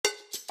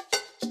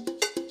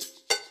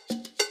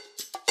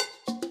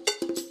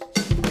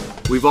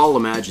We've all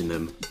imagined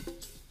them,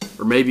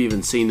 or maybe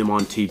even seen them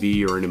on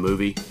TV or in a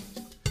movie.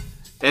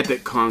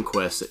 Epic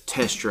conquests that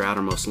test your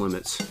outermost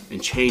limits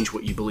and change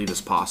what you believe is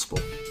possible.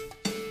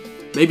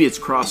 Maybe it's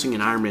crossing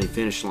an Ironman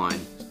finish line,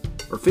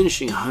 or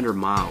finishing 100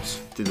 miles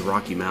through the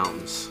Rocky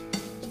Mountains.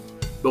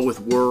 But with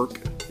work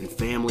and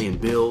family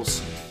and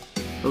bills,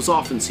 those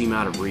often seem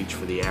out of reach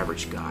for the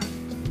average guy.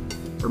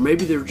 Or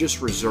maybe they're just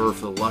reserved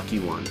for the lucky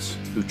ones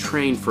who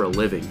train for a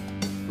living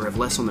or have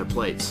less on their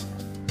plates.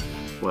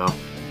 Well,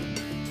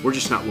 we're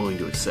just not willing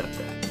to accept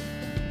that.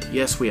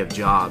 Yes, we have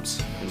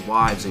jobs and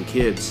wives and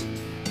kids,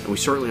 and we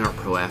certainly aren't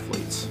pro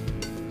athletes.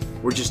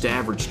 We're just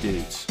average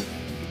dudes,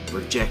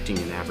 rejecting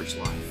an average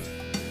life.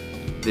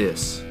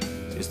 This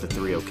is the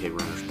 3 OK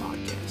Runners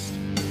podcast.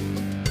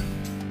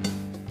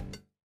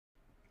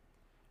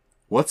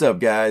 What's up,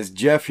 guys?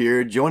 Jeff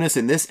here. Join us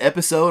in this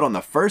episode on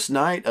the first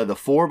night of the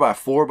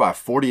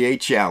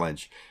 4x4x48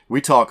 challenge. We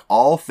talk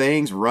all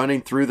things running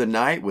through the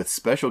night with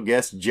special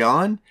guest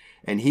John,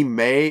 and he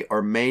may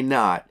or may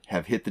not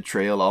have hit the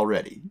trail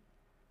already.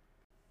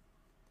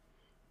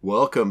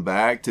 Welcome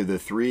back to the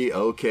 3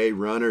 OK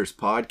Runners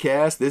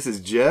podcast. This is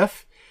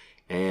Jeff,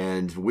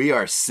 and we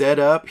are set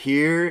up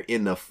here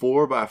in the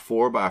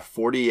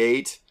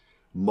 4x4x48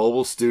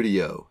 mobile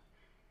studio.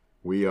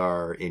 We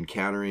are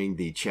encountering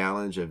the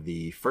challenge of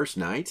the first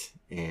night,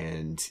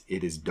 and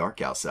it is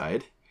dark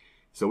outside.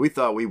 So we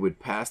thought we would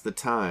pass the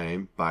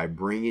time by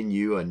bringing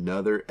you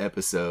another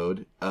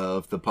episode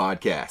of the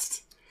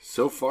podcast.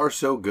 So far,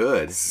 so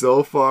good.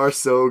 So far,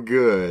 so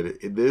good.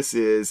 This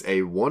is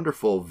a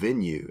wonderful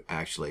venue,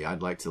 actually.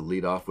 I'd like to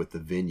lead off with the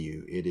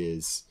venue. It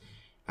is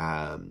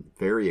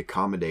very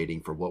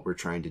accommodating for what we're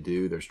trying to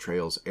do. There's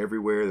trails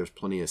everywhere. There's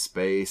plenty of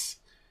space.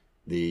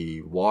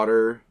 The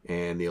water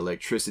and the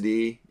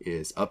electricity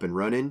is up and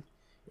running,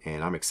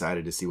 and I'm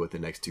excited to see what the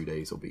next 2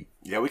 days will be.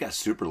 Yeah, we got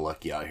super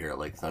lucky out here at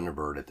Lake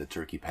Thunderbird at the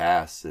Turkey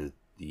Pass. The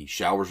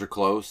showers are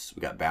close.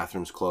 We got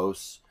bathrooms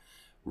close,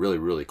 really,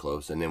 really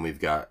close. And then we've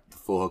got the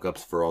full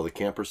hookups for all the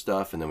camper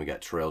stuff, and then we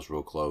got trails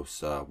real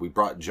close. We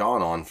brought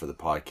John on for the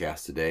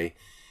podcast today,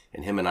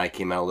 and him and I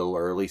came out a little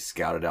early,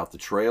 scouted out the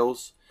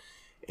trails,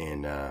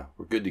 and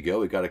we're good to go.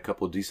 We got a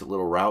couple of decent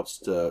little routes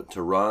to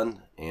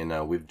run,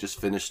 and we've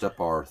just finished up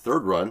our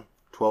third run,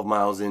 12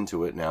 miles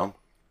into it now,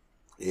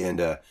 and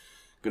going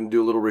to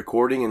do a little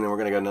recording, and then we're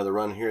going to get another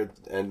run here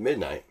at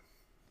midnight.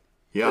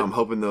 Yeah, I'm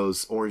hoping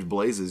those orange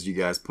blazes you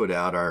guys put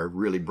out are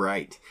really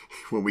bright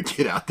when we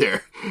get out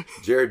there.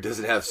 Jared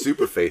doesn't have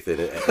super faith in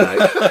it at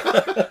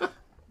night,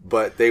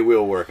 but they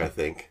will work, I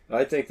think.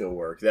 I think they'll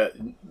work.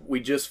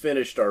 We just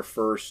finished our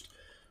first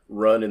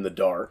run in the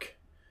dark.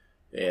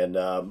 And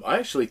I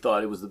actually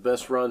thought it was the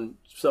best run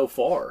so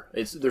far.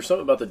 There's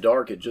something about the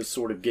dark. It just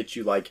sort of gets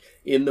you like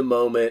in the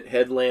moment,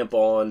 headlamp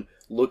on,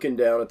 looking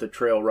down at the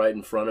trail right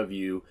in front of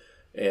you.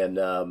 And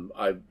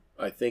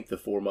I think the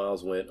 4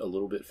 miles went a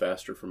little bit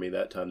faster for me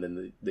that time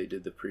than they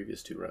did the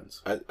previous two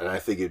runs. And I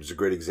think it was a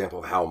great example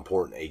of how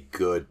important a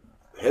good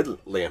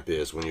headlamp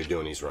is when you're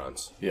doing these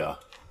runs. Yeah.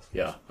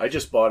 Yeah. I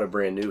just bought a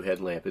brand new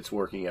headlamp. It's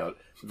working out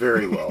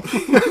very well.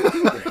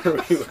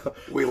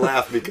 We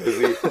laugh because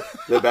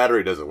the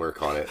battery doesn't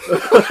work on it.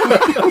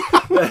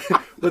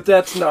 But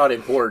that's not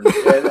important.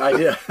 And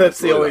that's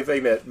the only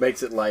thing that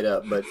makes it light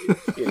up. But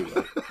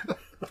anyway.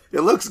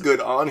 It looks good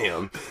on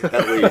him,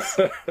 at least.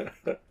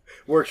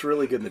 Works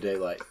really good in the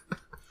daylight.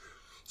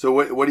 So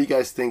what do you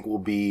guys think will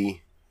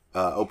be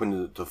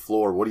open to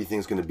floor? What do you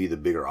think is going to be the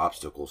bigger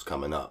obstacles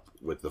coming up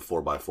with the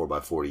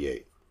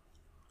 4x4x48?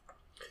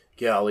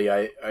 Golly,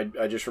 I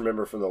just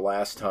remember from the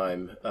last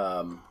time,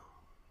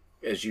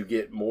 as you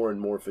get more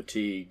and more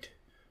fatigued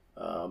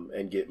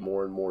and get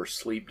more and more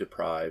sleep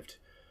deprived,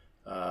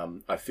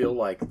 I feel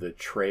like the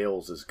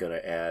trails is going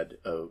to add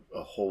a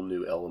whole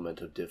new element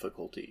of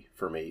difficulty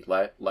for me.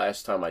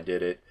 Last time I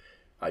did it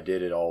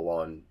all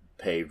on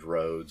paved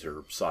roads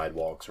or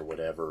sidewalks or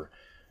whatever,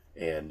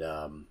 and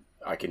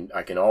I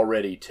can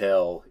already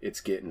tell it's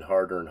getting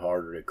harder and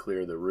harder to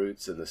clear the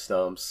roots and the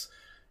stumps,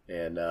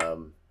 and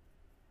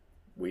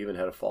we even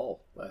had a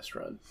fall last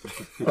run.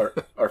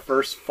 Our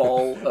first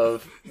fall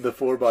of the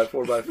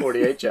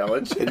 4x4x48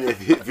 challenge. And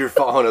if you're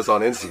following us on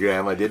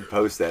Instagram, I did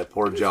post that.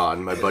 Poor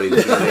John, my buddy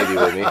that's in the Navy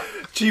with me.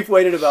 Chief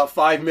waited about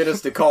 5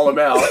 minutes to call him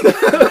out.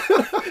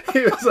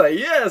 He was like,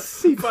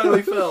 yes, he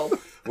finally fell.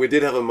 We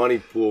did have a money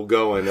pool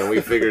going, and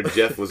we figured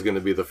Jeff was going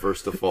to be the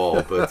first to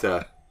fall.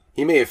 But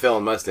he may have fell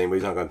in Mustang, but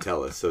he's not going to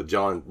tell us. So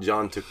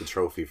John took the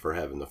trophy for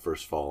having the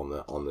first fall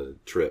on the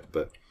trip.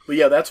 But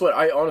yeah, that's what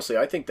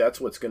I think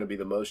that's what's going to be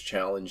the most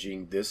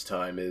challenging this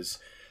time is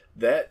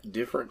that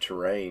different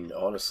terrain.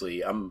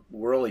 Honestly,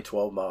 we're only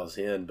 12 miles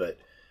in, but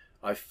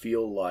I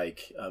feel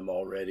like I'm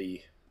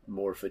already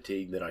more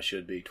fatigued than I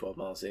should be 12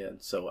 miles in.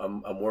 So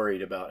I'm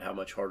worried about how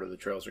much harder the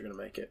trails are going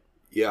to make it.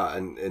 Yeah,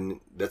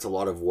 and that's a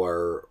lot of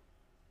where.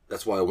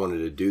 That's why I wanted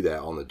to do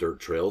that on the dirt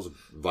trails,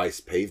 vice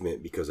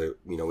pavement, because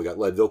we got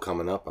Leadville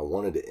coming up. I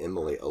wanted to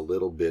emulate a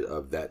little bit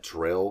of that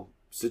trail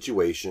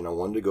situation. I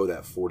wanted to go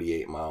that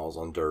 48 miles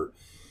on dirt,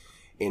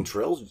 and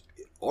trails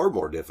are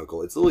more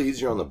difficult. It's a little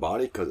easier on the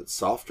body because it's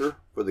softer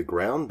for the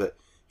ground, but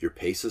Your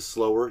pace is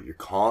slower. You're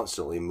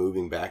constantly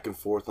moving back and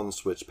forth on the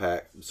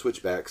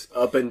switchbacks.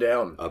 Up and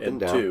down. Up and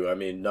down. Too. I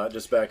mean, not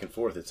just back and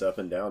forth. It's up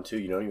and down, too.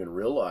 You don't even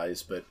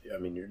realize, but, I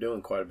mean, you're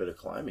doing quite a bit of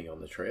climbing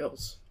on the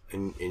trails.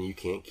 And you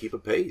can't keep a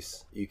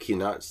pace. You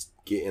cannot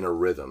get in a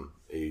rhythm.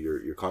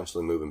 You're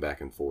constantly moving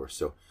back and forth.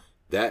 So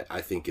that,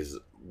 I think, is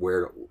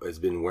where has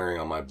been wearing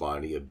on my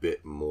body a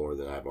bit more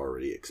than I've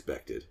already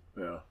expected.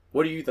 Yeah.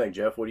 What do you think,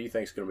 Jeff? What do you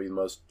think is going to be the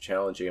most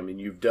challenging? I mean,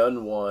 you've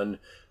done one,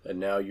 and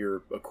now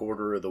you're a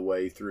quarter of the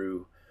way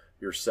through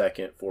your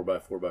second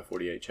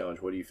 4x4x48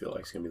 challenge. What do you feel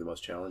like is going to be the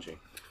most challenging?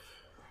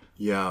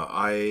 Yeah,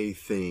 I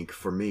think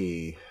for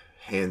me,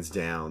 hands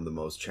down, the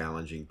most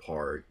challenging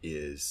part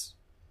is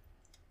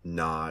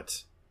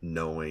not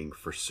knowing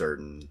for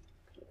certain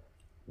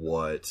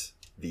what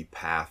the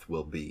path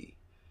will be.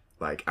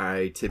 Like,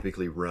 I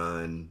typically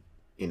run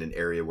in an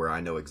area where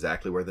I know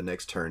exactly where the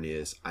next turn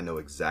is. I know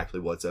exactly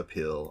what's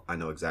uphill. I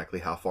know exactly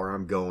how far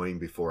I'm going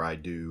before I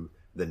do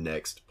the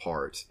next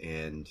part.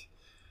 And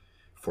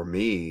for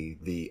me,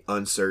 the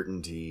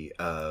uncertainty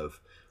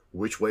of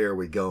which way are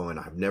we going?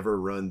 I've never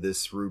run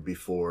this route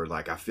before.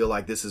 Like, I feel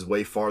like this is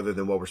way farther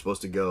than what we're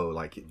supposed to go.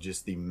 Like,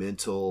 just the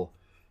mental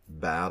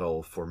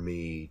battle for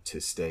me to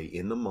stay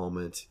in the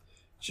moment,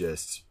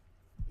 just,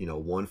 you know,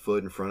 one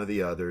foot in front of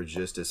the other,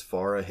 just as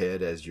far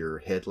ahead as your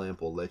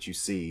headlamp will let you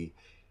see,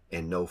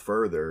 and no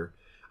further.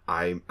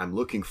 I'm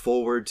looking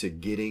forward to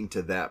getting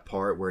to that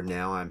part where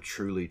now I'm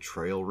truly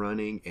trail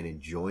running and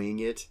enjoying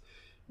it.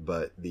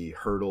 But the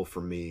hurdle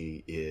for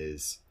me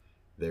is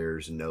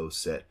there's no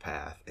set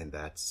path, and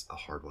that's a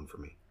hard one for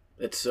me.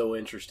 It's so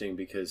interesting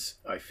because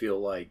I feel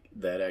like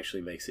that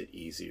actually makes it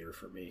easier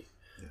for me.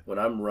 Yeah. When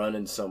I'm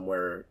running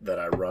somewhere that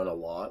I run a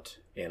lot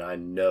and I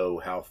know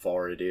how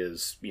far it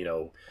is, you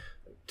know,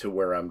 to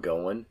where I'm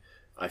going,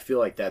 I feel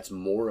like that's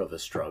more of a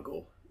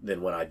struggle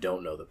than when I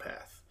don't know the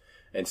path.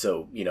 And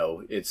so, you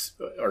know, it's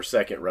our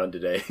second run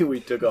today. We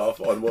took off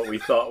on what we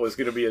thought was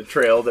going to be a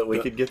trail that we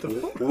could get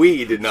the...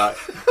 We did not.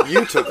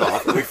 You took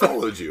off and we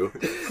followed you.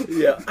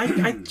 Yeah.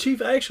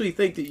 Chief, I actually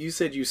think that you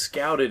said you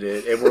scouted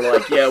it and were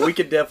like, yeah, we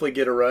could definitely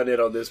get a run in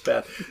on this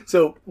path.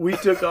 So we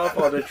took off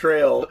on a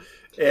trail,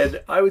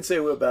 and I would say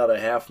we're about a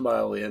half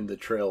mile in, the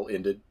trail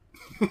ended.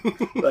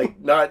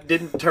 Like,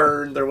 didn't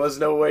turn. There was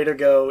no way to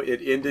go. It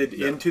ended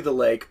into the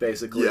lake,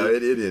 basically. Yeah,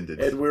 it ended.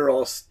 And we were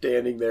all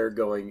standing there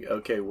going,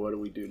 okay, what do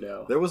we do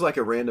now? There was like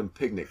a random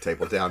picnic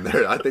table down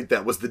there. I think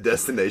that was the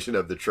destination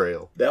of the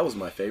trail. That was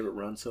my favorite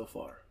run so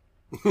far.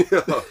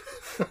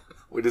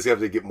 We just have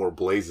to get more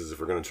blazes if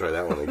we're going to try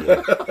that one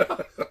again.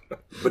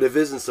 But it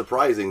isn't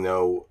surprising,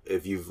 though,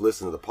 if you've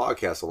listened to the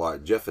podcast a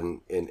lot, Jeff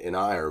and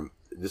I are,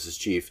 this is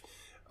Chief,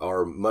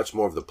 are much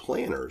more of the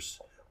planners.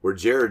 Where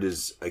Jared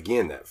is,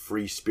 again, that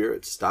free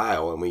spirit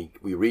style, and we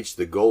reached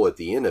the goal at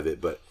the end of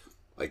it. But,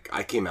 like,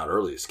 I came out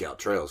early to scout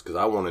trails because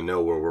I want to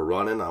know where we're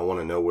running. I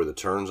want to know where the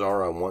turns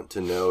are. I want to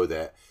know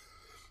that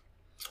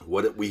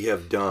what we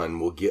have done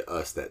will get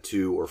us that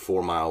 2 or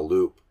 4 mile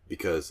loop,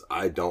 because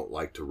I don't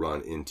like to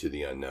run into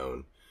the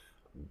unknown.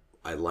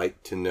 I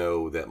like to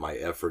know that my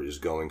effort is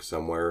going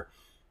somewhere,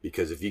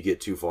 because if you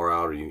get too far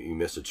out or you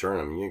miss a turn,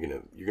 I mean,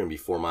 you're gonna be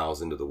 4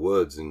 miles into the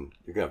woods, and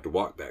you're gonna have to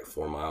walk back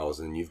 4 miles,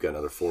 and you've got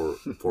another 4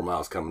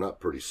 miles coming up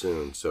pretty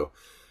soon. So,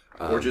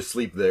 or just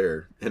sleep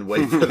there and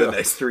wait for the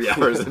next 3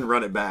 hours and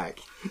run it back.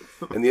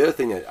 And the other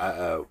thing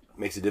that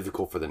makes it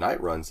difficult for the night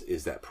runs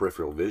is that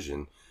peripheral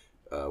vision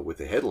with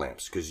the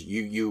headlamps, because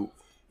you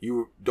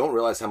don't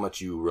realize how much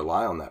you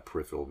rely on that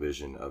peripheral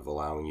vision of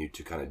allowing you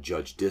to kind of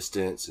judge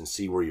distance and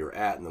see where you're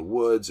at in the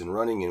woods and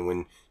running. And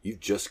when you've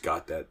just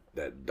got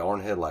that darn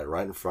headlight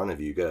right in front of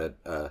you,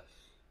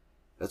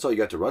 that's all you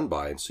got to run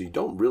by. And so you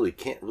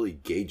can't really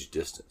gauge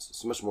distance.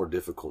 It's much more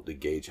difficult to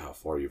gauge how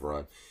far you've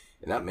run.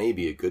 And that may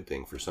be a good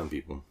thing for some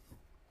people.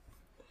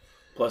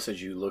 Plus,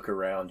 as you look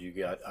around, you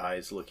got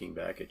eyes looking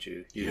back at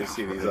you. You just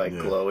see these like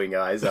glowing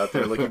eyes out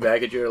there looking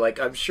back at you. You're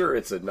like, I'm sure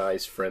it's a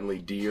nice, friendly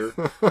deer.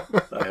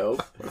 I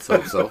hope. Let's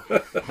hope so.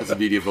 That's the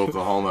beauty of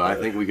Oklahoma. I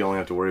think we only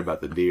have to worry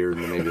about the deer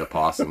and maybe the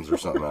possums or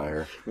something out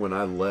here. When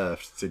I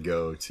left to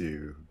go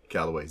to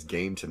Callaway's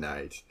game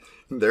tonight,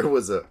 there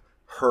was a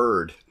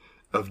herd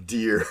of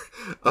deer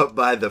up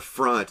by the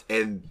front,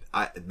 and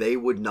they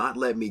would not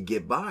let me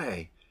get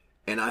by.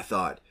 And I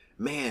thought,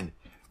 man,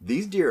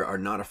 these deer are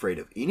not afraid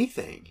of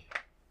anything.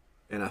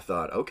 And I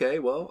thought, okay,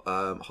 well,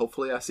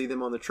 hopefully I see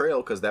them on the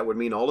trail, because that would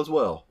mean all is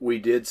well. We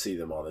did see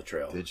them on the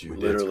trail. Did you?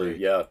 Literally,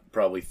 yeah,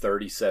 probably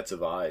 30 sets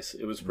of eyes.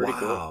 It was pretty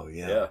cool. Wow,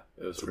 yeah. Yeah,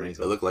 it was pretty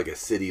cool. It looked like a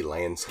city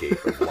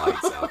landscape of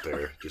lights out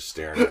there just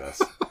staring at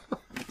us.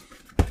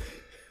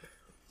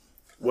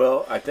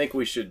 Well, I think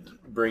we should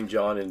bring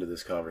John into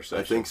this conversation.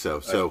 I think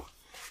so. So,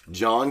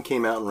 John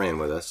came out and ran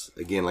with us.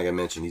 Again, like I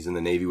mentioned, he's in the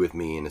Navy with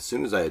me. And as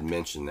soon as I had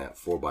mentioned that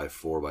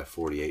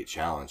 4x4x48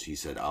 challenge, he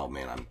said, oh,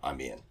 man,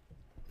 I'm in.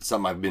 It's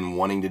something I've been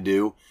wanting to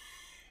do,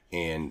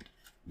 and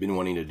been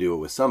wanting to do it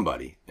with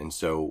somebody. And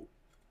so,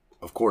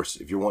 of course,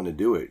 if you're wanting to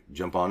do it,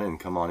 jump on in,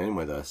 come on in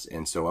with us.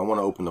 And so I want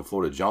to open the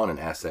floor to John and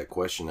ask that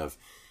question of,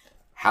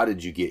 how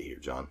did you get here,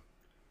 John?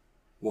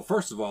 Well,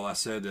 first of all, I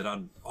said that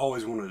I'd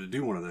always wanted to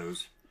do one of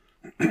those.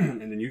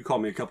 And then you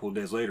called me a couple of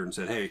days later and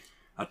said, "Hey,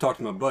 I talked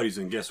to my buddies,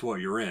 and guess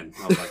what? You're in."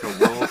 I was like, "Oh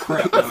well,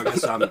 crap!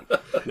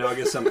 Now I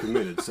guess I'm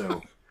committed."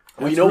 So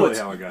that's really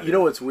how I got you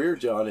know what's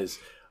weird, John, is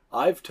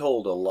I've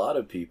told a lot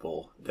of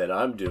people that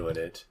I'm doing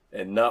it,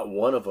 and not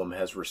one of them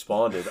has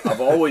responded.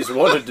 I've always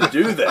wanted to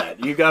do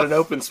that. You got an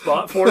open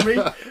spot for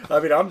me? I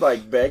mean, I'm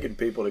like begging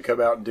people to come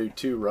out and do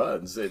 2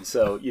 runs. And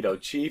so,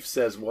 Chief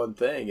says one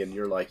thing, and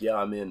you're like, yeah,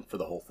 I'm in for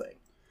the whole thing.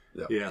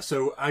 Yeah,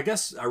 so I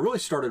guess I really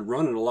started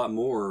running a lot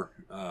more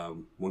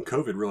when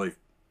COVID really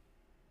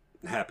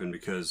happened,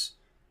 because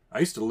I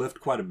used to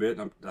lift quite a bit.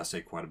 I say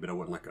quite a bit. I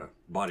wasn't like a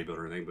bodybuilder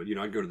or anything,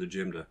 but, I'd go to the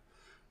gym to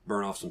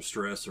burn off some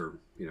stress or,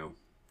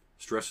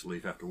 stress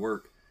relief after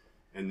work.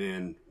 And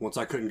then once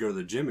I couldn't go to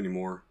the gym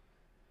anymore,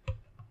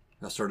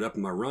 I started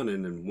upping my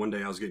running. And one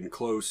day I was getting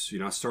close. I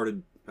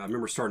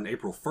remember starting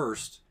April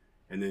 1st,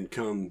 and then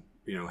come,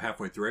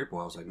 halfway through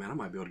April, I was like, man, I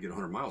might be able to get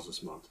 100 miles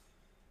this month.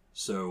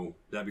 So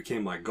that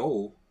became my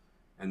goal.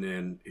 And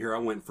then here I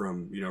went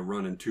from,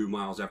 running 2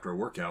 miles after a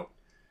workout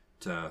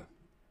to,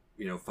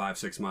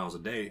 5-6 miles a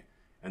day.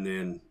 And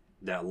then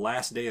that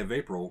last day of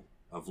April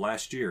of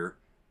last year,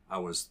 I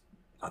was,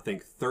 I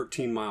think,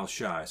 13 miles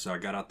shy. So I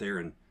got out there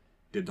and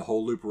did the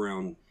whole loop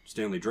around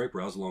Stanley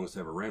Draper. I was the longest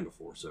I ever ran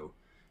before. So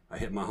I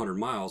hit my 100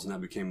 miles, and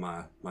that became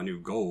my new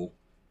goal,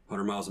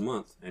 100 miles a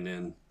month. And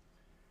then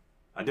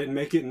I didn't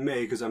make it in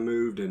May because I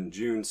moved. In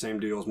June, same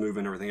deal as moving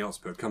and everything else.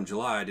 But come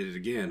July, I did it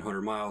again,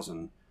 100 miles.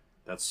 And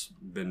that's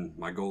been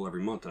my goal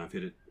every month. And I've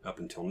hit it up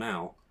until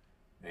now.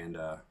 And,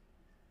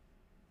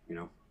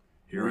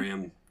 here I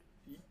am.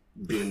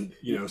 Being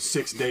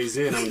 6 days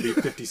in, I'm gonna be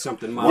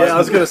 50-something miles. Yeah, I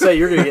was gonna say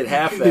you're gonna get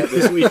half that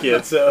this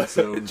weekend. So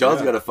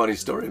John's got a funny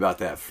story about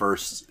that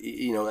first.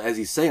 As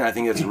he's saying, I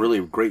think that's a really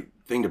great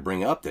thing to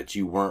bring up, that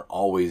you weren't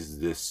always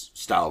this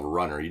style of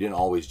runner. You didn't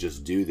always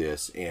just do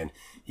this. And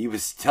he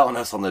was telling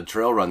us on the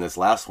trail run, this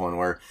last one,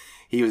 where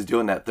he was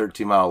doing that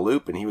 13-mile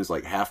loop, and he was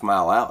like half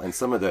mile out. And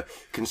some of the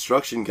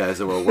construction guys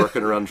that were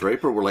working around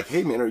Draper were like,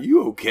 "Hey, man, are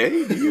you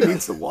okay? Do you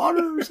need some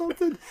water or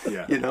something?"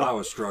 Yeah, I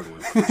was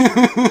struggling.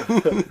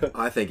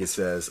 I think it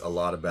says a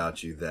lot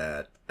about you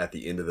that at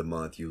the end of the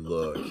month you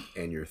look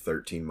and you're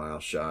 13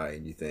 miles shy,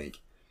 and you think,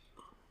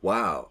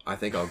 wow, I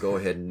think I'll go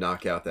ahead and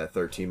knock out that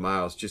 13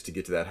 miles just to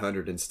get to that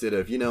 100 instead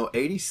of,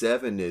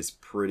 87 is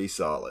pretty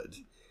solid.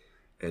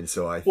 And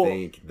so I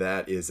think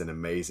that is an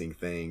amazing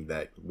thing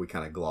that we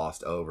kind of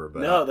glossed over,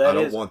 but I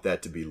don't want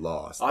that to be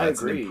lost.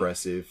 That's agree. An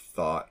impressive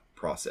thought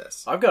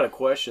process. I've got a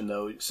question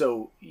though.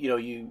 So,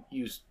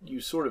 you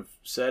sort of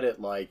said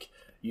it like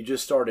you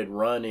just started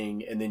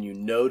running, and then you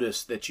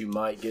noticed that you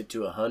might get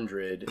to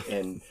 100,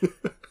 and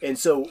and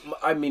so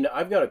I mean,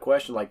 I've got a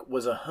question. Like,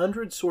 was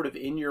 100 sort of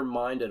in your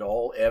mind at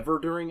all ever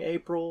during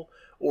April,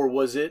 or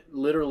was it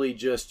literally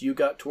just you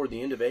got toward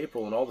the end of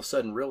April and all of a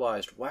sudden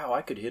realized, wow,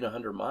 I could hit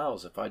 100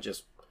 miles if I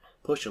just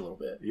push a little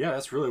bit? Yeah,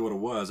 that's really what it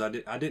was. I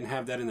didn't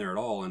have that in there at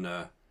all, and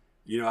I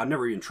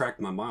never even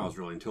tracked my miles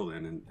really until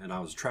then, and I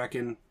was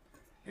tracking,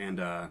 and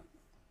the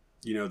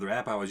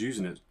app I was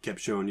using, it kept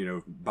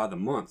showing by the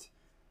month.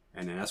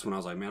 And then that's when I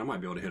was like, man, I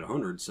might be able to hit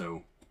 100.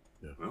 So,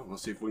 well,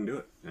 let's see if we can do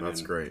it. And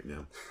that's great,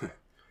 man.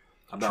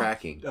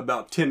 Tracking.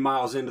 About 10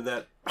 miles into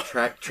that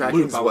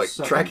tracking's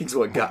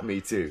what got me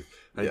too.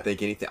 I didn't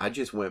think anything. I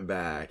just went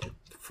back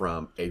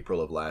from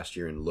April of last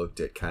year and looked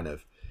at kind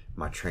of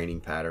my training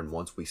pattern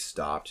once we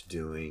stopped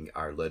doing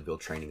our Leadville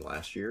training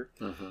last year.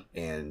 Mm-hmm.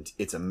 And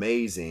it's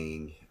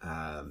amazing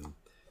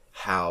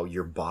how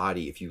your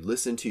body, if you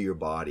listen to your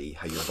body,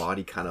 how your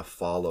body kind of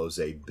follows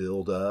a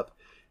build up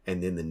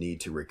and then the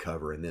need to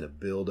recover, and then a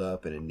build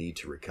up and a need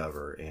to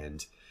recover.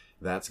 And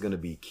that's going to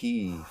be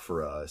key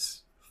for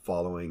us,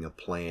 following a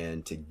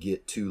plan to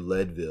get to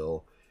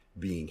Leadville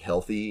being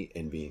healthy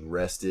and being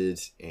rested.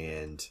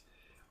 And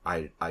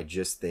I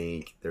just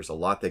think there's a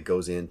lot that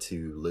goes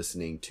into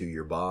listening to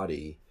your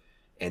body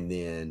and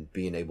then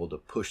being able to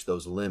push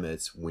those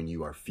limits when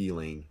you are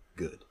feeling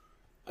good.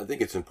 I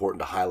think it's important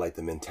to highlight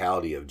the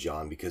mentality of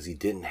John, because he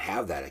didn't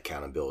have that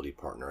accountability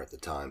partner at the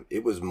time.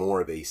 It was more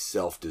of a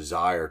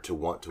self-desire to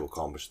want to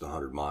accomplish the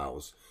 100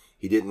 miles.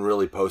 He didn't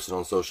really post it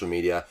on social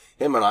media.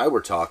 Him and I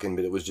were talking,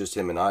 but it was just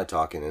him and I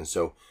talking. And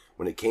so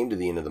when it came to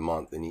the end of the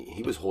month, and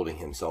he was holding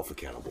himself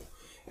accountable.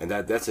 And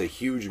that's a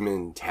huge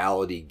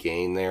mentality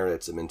gain there.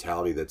 That's a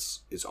mentality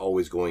is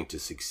always going to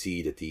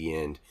succeed at the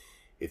end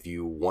if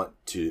you want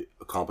to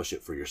accomplish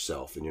it for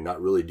yourself. And you're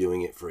not really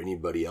doing it for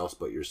anybody else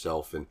but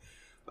yourself. And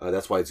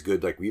that's why it's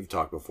good, like we've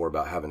talked before,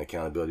 about having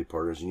accountability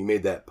partners. And you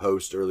made that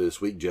post earlier this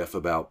week, Jeff,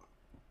 about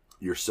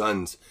your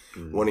sons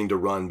wanting to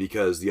run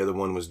because the other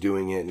one was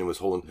doing it and it was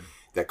holding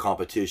that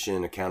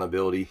competition,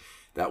 accountability.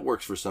 That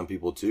works for some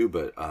people too,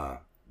 but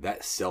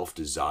that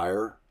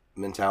self-desire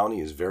mentality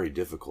is very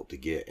difficult to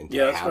get. And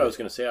that's what I was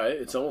going to say.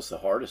 It's almost the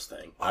hardest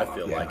thing, I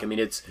feel like. I mean,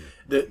 it's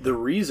the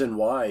reason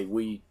why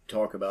we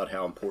talk about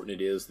how important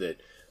it is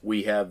that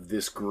we have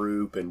this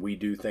group and we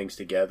do things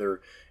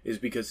together is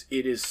because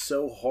it is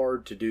so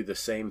hard to do the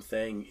same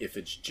thing if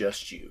it's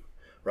just you.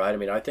 right? I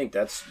mean, I think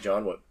that's,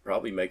 John, what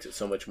probably makes it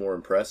so much more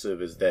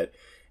impressive is that,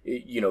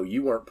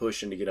 you weren't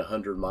pushing to get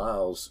 100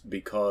 miles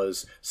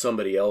because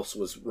somebody else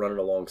was running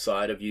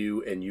alongside of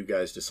you and you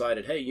guys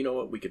decided, hey, you know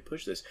what, we could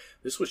push this.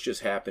 This was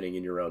just happening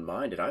in your own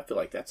mind. And I feel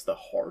like that's the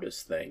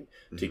hardest thing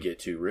to get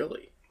to,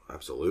 really.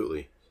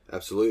 Absolutely.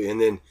 Absolutely.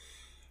 And then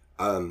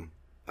I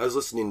was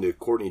listening to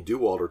Courtney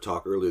Dauwalter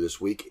talk earlier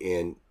this week,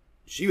 and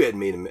she had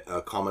made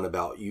a comment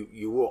about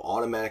you will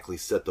automatically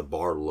set the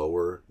bar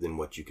lower than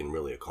what you can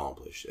really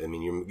accomplish. I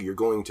mean, you're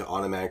going to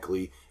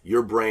automatically,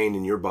 your brain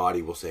and your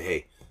body will say,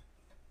 hey,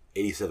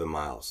 87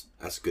 miles,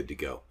 that's good to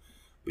go.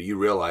 But you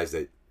realize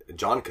that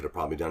John could have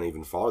probably done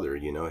even farther,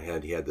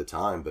 had he had the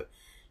time, but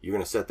you're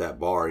going to set that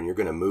bar and you're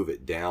going to move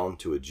it down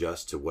to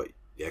adjust to what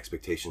the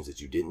expectations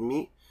that you didn't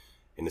meet.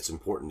 And it's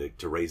important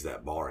to raise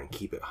that bar and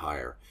keep it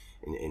higher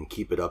and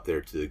keep it up there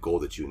to the goal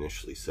that you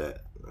initially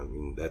set. I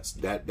mean, that's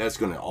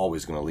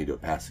always going to lead to a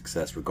past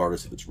success,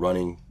 regardless if it's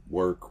running,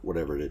 work,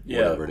 whatever it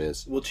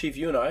is. Well, Chief,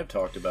 you and I have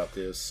talked about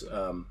this.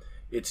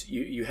 It's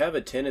you have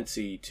a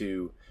tendency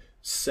to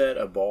set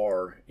a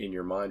bar in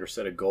your mind or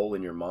set a goal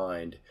in your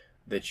mind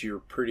that you're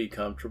pretty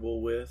comfortable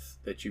with,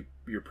 that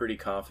you're pretty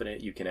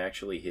confident you can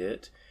actually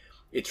hit.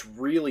 It's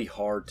really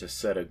hard to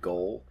set a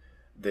goal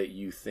that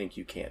you think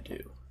you can't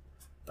do.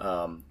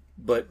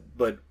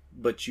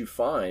 But you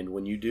find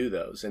when you do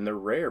those, and they're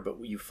rare, but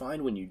what you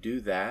find when you do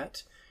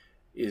that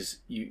is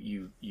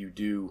you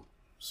do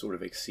sort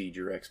of exceed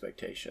your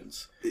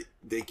expectations.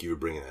 Thank you for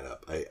bringing that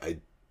up.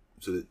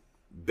 So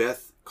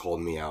Beth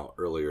called me out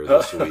earlier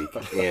this week,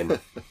 and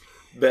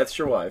Beth's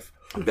your wife.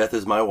 Beth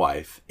is my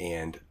wife,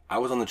 and I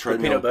was on the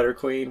treadmill. The peanut butter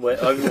queen. What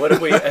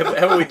have we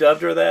haven't we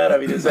dubbed her that? I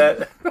mean, is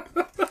that?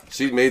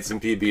 She made some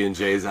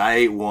PB&Js. I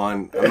ate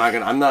one.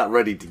 I'm not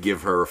ready to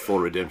give her a full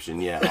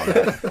redemption yet on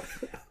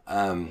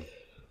that.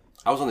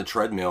 I was on the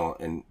treadmill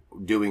and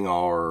doing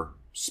our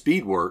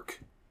speed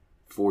work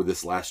for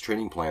this last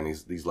training plan,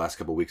 these last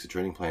couple of weeks of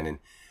training plan,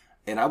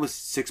 and I was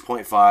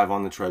 6.5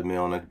 on the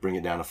treadmill, and I'd bring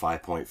it down to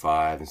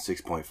 5.5 and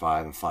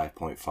 6.5 and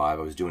 5.5. I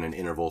was doing an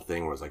interval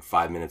thing where it was like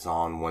 5 minutes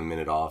on, 1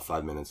 minute off,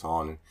 5 minutes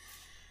on. And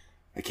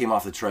I came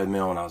off the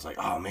treadmill and I was like,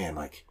 oh man,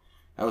 like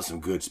that was some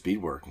good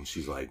speed work. And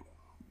she's like,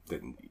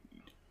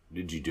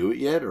 did you do it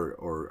yet?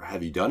 Or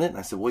have you done it? And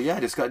I said, well, yeah, I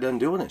just got done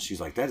doing it.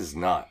 She's like, that is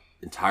not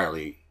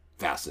entirely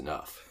fast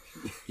enough.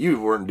 You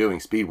weren't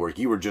doing speed work.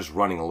 You were just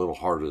running a little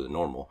harder than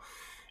normal.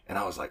 And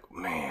I was like,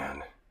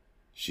 man,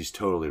 she's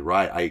totally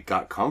right. I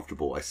got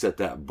comfortable. I set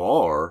that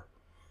bar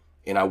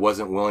and I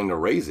wasn't willing to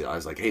raise it. I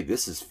was like, hey,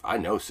 I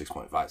know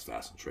 6.5 is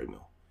fast on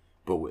treadmill,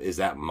 but is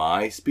that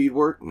my speed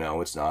work? No,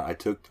 it's not. I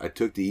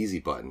took the easy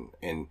button.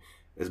 And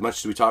as much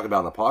as we talk about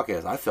in the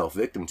podcast, I fell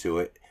victim to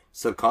it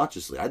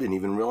subconsciously. I didn't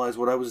even realize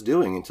what I was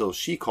doing until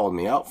she called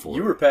me out for it.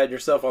 You were patting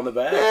yourself on the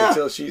back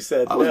until she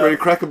said, I was ready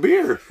to crack a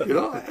beer.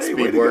 Hey,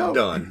 speed work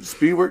done.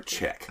 Speed work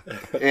check.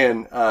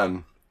 And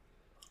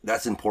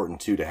that's important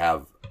too to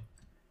have.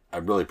 I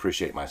really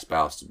appreciate my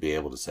spouse to be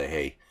able to say,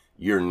 hey,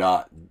 you're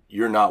not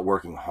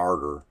working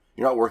harder.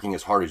 You're not working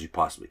as hard as you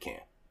possibly can.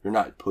 You're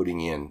not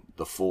putting in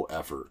the full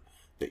effort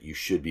that you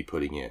should be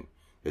putting in,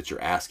 that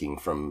you're asking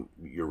from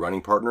your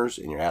running partners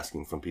and you're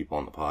asking from people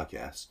on the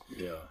podcast.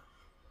 Yeah.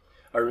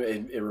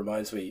 It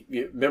reminds me,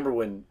 remember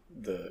when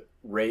the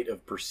rate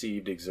of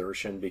perceived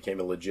exertion became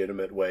a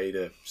legitimate way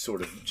to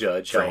sort of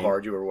judge how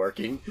hard you were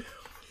working?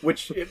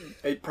 Which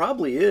it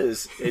probably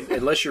is,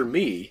 unless you're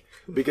me,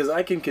 because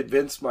I can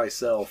convince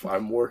myself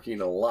I'm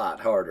working a lot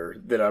harder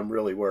than I'm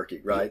really working,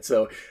 right?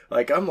 So,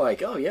 I'm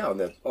like, oh yeah, on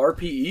the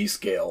RPE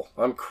scale,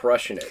 I'm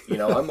crushing it.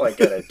 I'm like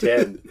at a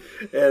 10.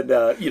 And,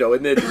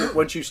 and then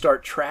once you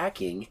start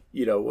tracking,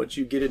 once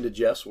you get into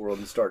Jeff's world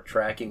and start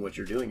tracking what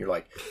you're doing, you're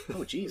like,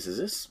 oh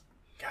geez,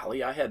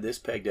 golly, I had this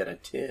pegged at a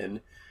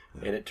 10,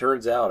 and it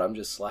turns out I'm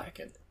just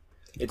slacking.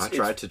 I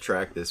tried to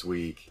track this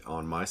week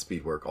on my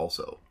speed work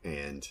also,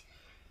 and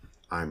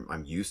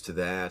I'm used to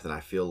that, and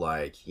I feel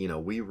like,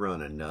 we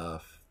run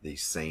enough the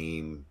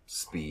same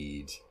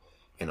speed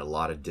and a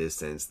lot of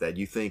distance that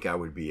you think I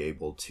would be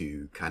able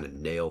to kind of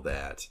nail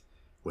that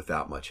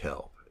without much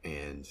help.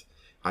 And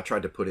I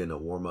tried to put in a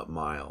warm-up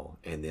mile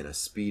and then a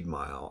speed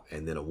mile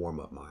and then a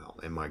warm-up mile.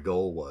 And my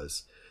goal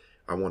was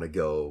I want to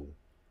go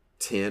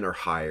 10 or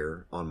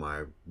higher on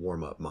my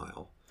warm-up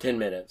mile. 10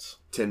 minutes.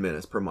 10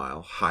 minutes per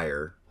mile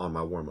higher on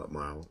my warm-up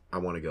mile. I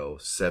want to go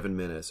 7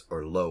 minutes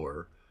or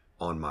lower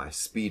on my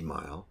speed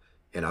mile.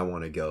 And I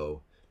want to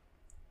go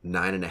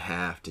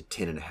 9.5 to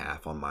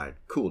 10.5 on my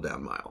cool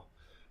down mile.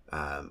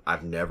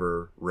 I've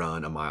never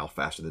run a mile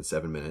faster than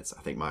 7 minutes.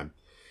 I think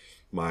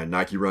my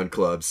Nike Run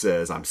Club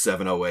says I'm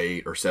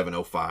 7:08 or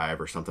 7:05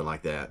 or something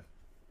like that.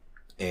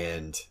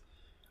 And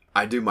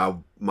I do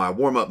my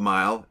warm-up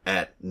mile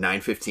at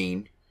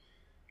 9:15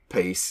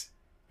 pace,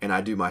 and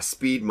I do my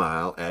speed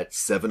mile at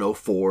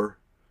 7:04,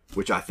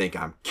 which I think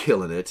I'm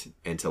killing it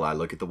until I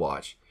look at the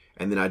watch.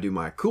 And then I do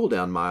my cool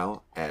down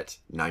mile at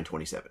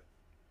 9:27.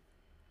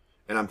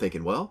 And I'm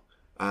thinking, well,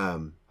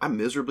 I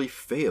miserably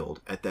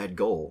failed at that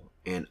goal,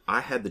 and I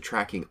had the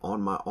tracking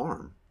on my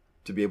arm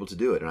to be able to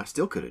do it, and I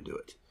still couldn't do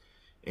it.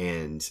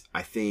 And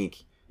I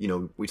think,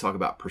 we talk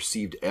about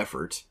perceived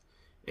effort,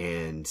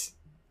 and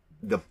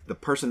the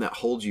person that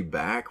holds you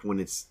back when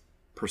it's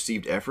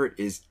perceived effort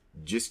is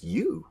just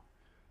you,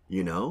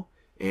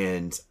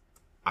 and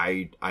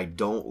I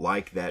don't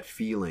like that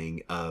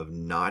feeling of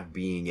not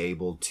being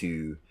able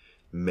to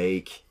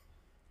make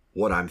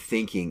what I'm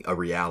thinking a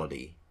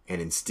reality,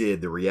 and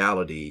instead the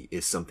reality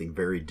is something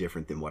very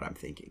different than what I'm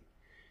thinking.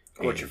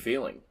 Or what you're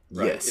feeling.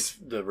 Right? Yes. It's,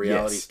 the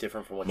reality is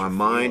different from what my you're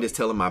mind feeling. is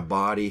telling my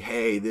body,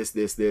 hey, this,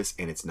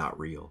 and it's not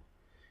real.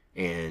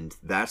 And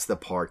that's the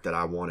part that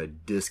I want to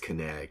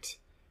disconnect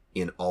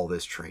in all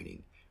this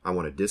training. I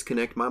want to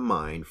disconnect my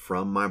mind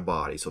from my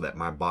body so that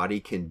my body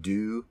can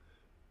do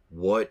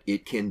what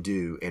it can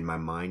do and my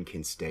mind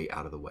can stay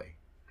out of the way.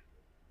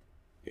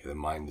 Yeah, the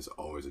mind is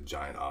always a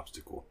giant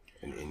obstacle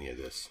in any of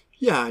this.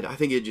 Yeah, I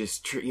think it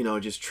just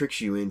just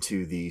tricks you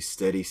into the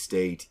steady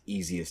state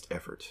easiest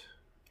effort,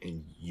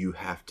 and you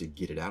have to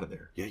get it out of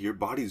there. Yeah, your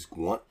bodies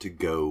want to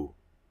go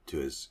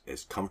to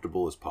as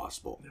comfortable as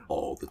possible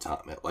all the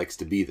time. It likes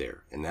to be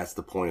there, and that's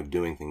the point of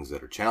doing things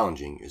that are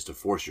challenging, is to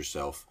force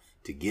yourself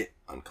to get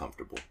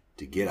uncomfortable,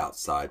 to get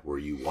outside where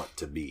you want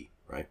to be,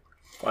 right?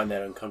 Find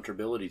that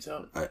uncomfortability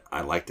zone.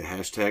 I like to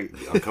hashtag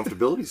the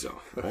uncomfortability zone,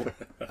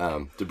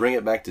 right? To bring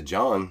it back to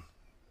John,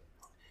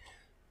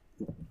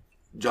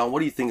 what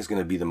do you think is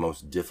going to be the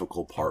most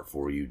difficult part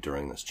for you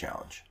during this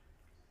challenge?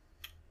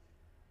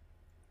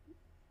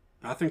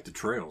 I think the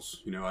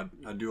trails.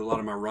 I do a lot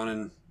of my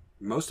running.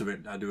 Most of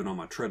it I do it on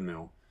my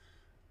treadmill.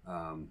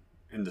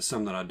 And to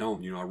some that I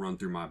don't, I run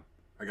through I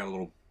got a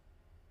little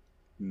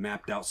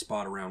mapped out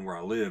spot around where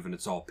I live, and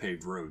it's all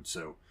paved roads.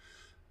 So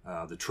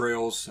the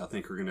trails, I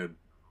think, are going to,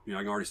 I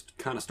can already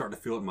kind of start to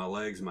feel it in my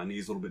legs and my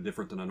knees a little bit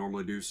different than I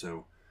normally do.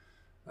 So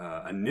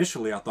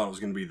initially I thought it was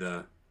going to be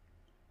the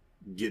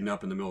getting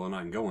up in the middle of the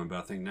night and going, but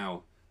I think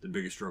now the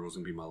biggest struggle is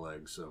going to be my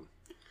legs. So.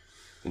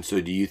 And so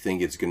do you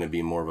think it's going to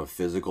be more of a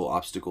physical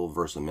obstacle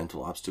versus a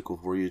mental obstacle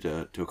for you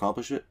to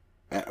accomplish it?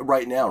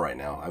 Right now. I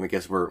mean, I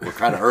guess we're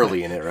kind of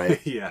early in it, right?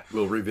 Yeah.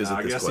 We'll revisit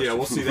this question. Yeah,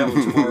 we'll see that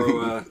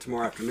one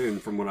tomorrow afternoon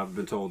from what I've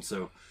been told.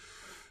 So,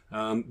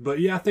 but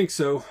yeah, I think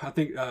so. I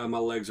think my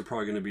legs are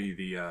probably going to be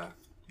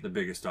the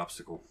biggest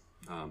obstacle.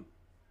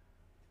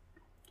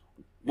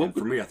 Well,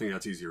 for me, I think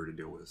that's easier to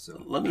deal with.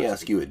 So let me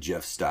ask you a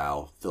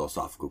Jeff-style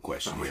philosophical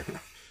question here.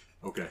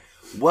 Okay.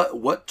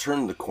 What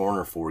turned the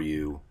corner for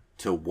you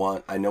to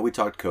want? I know we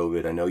talked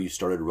COVID. I know you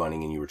started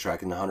running and you were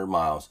tracking the 100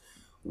 miles.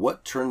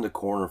 What turned the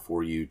corner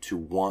for you to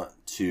want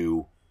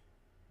to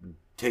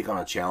take on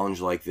a challenge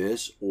like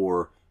this,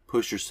 or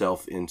push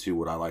yourself into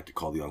what I like to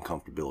call the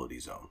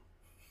uncomfortability zone?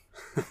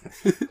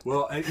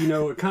 Well,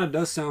 it kind of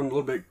does sound a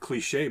little bit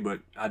cliche, but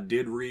I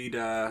did read,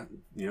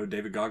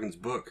 David Goggins'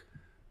 book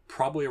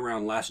probably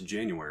around last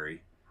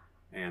January.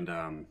 And,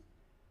 I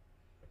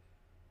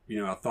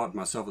thought to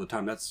myself at the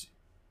time, that's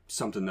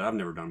something that I've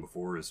never done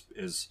before,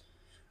 is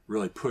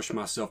really push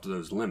myself to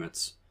those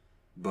limits.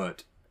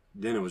 But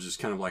then it was just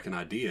kind of like an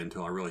idea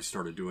until I really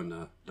started doing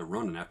the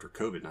running after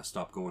COVID, and I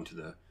stopped going to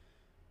the,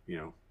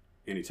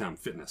 Anytime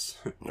Fitness.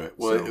 Right.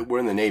 Well, we're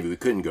in the Navy. We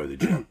couldn't go to the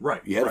gym.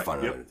 Right. You had to right,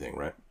 find yep. another thing,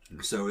 right?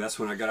 So that's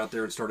when I got out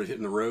there and started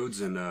hitting the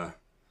roads and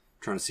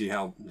trying to see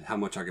how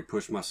much I could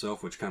push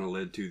myself, which kind of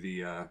led to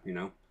the,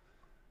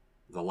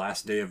 the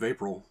last day of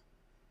April.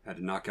 I had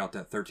to knock out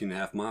that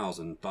 13.5 miles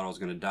and thought I was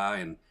going to die,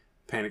 and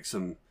panicked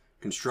some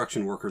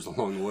construction workers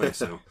along the way.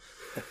 So,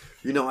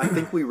 I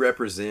think we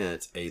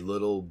represent a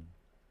little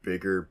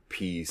bigger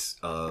piece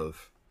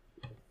of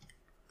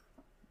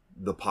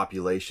the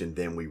population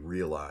than we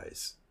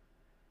realize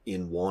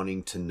in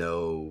wanting to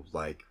know,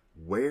 like,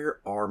 where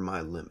are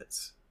my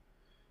limits?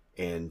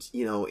 And,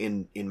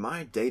 in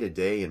my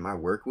day-to-day, in my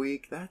work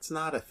week, that's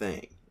not a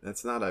thing.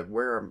 That's not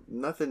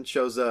nothing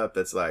shows up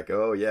that's like,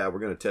 oh yeah, we're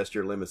going to test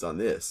your limits on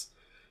this.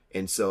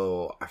 And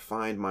so I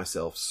find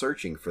myself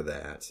searching for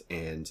that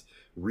and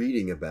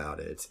reading about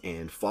it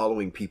and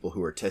following people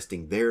who are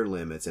testing their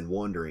limits and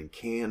wondering,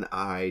 can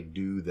I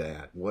do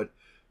that?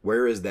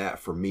 Where is that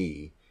for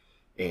me?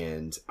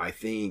 And I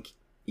think,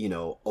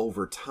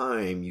 over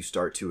time you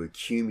start to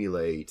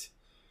accumulate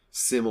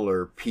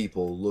similar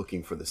people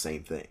looking for the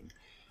same thing.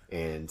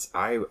 And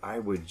I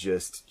would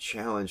just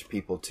challenge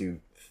people to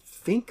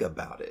think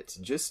about it.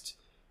 Just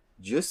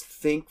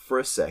think for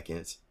a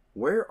second,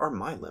 where are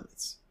my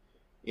limits?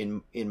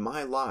 In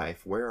my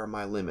life, where are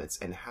my limits,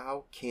 and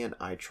how can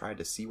I try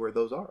to see where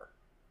those are?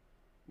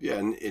 Yeah,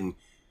 and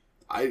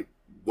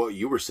what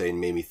you were saying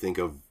made me think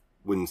of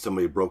when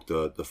somebody broke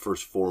the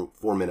first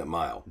 4-minute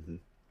mile. Mm-hmm.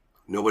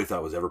 Nobody thought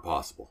it was ever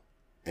possible.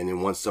 And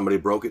then once somebody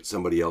broke it,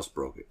 somebody else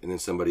broke it. And then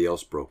somebody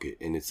else broke it.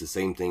 And it's the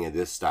same thing in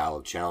this style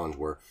of challenge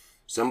where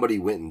somebody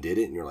went and did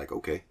it, and you're like,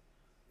 okay,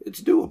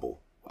 it's doable.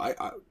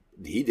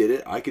 He did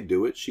it. I could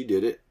do it. She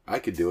did it. I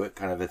could do it,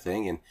 kind of a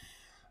thing.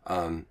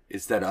 And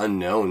it's that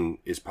unknown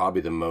is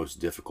probably the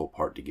most difficult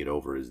part to get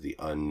over, is the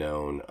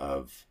unknown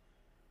of,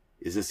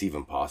 is this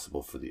even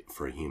possible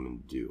for a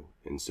human to do?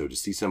 And so to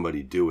see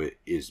somebody do it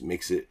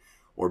makes it,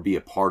 or be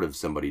a part of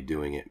somebody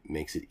doing it,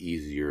 makes it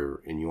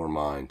easier in your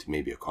mind to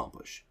maybe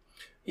accomplish.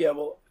 Yeah,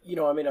 well,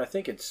 I mean, I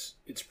think it's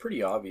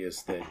pretty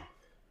obvious that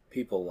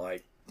people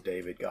like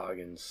David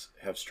Goggins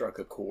have struck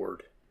a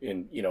chord.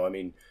 In I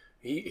mean,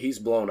 he's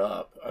blown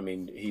up. I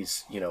mean,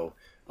 he's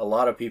a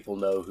lot of people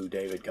know who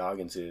David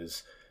Goggins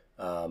is.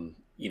 And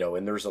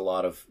there's a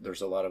lot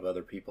of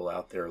other people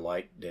out there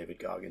like David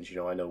Goggins.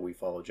 I know we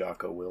follow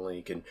Jocko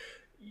Willink, and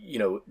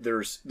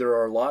there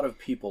are a lot of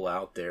people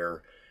out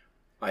there,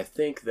 I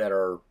think, that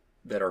are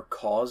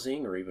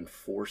causing or even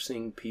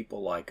forcing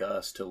people like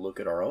us to look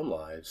at our own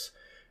lives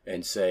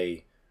and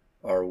say,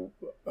 are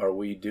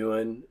we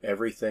doing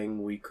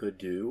everything we could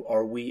do?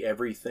 Are we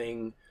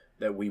everything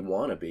that we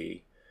want to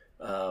be?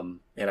 And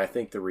I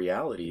think the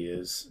reality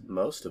is,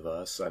 most of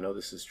us, I know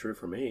this is true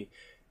for me,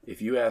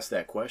 if you ask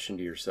that question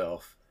to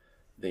yourself,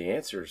 the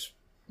answer's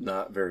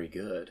not very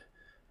good.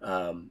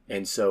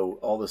 And so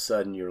all of a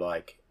sudden you're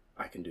like,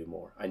 I can do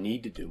more. I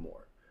need to do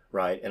more.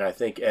 Right. And I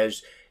think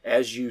as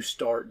you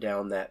start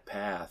down that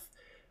path,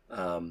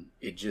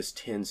 it just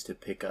tends to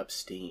pick up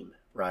steam.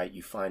 Right.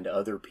 You find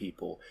other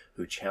people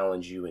who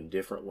challenge you in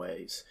different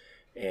ways.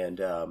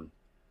 And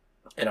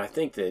I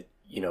think that,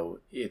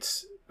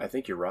 I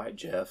think you're right,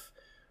 Jeff.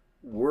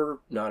 We're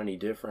not any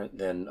different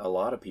than a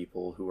lot of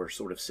people who are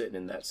sort of sitting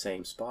in that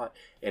same spot.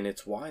 And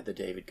it's why the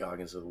David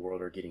Goggins of the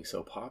world are getting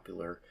so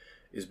popular,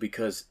 is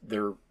because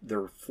they're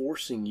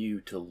forcing you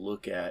to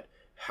look at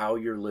how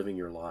you're living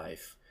your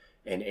life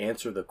and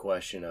answer the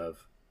question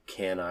of,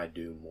 can I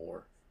do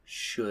more?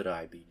 Should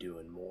I be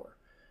doing more?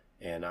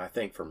 And I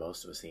think for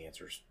most of us, the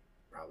answer is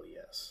probably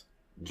yes.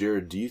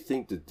 Jared, do you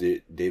think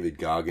that David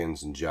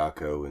Goggins and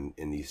Jocko and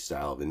these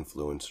style of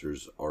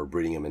influencers are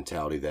breeding a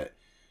mentality that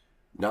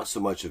not so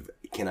much of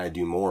can I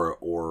do more,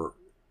 or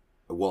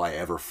will I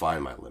ever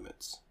find my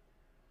limits?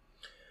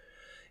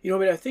 I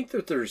mean, I think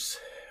that there's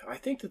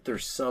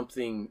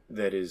something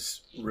that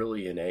is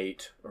really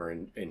innate or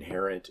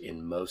inherent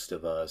in most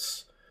of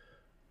us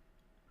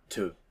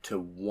to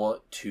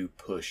want to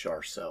push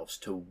ourselves,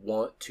 to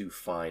want to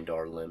find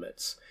our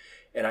limits.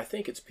 And I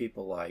think it's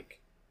people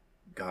like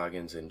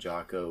Goggins and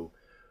Jocko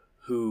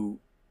who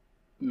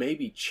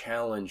maybe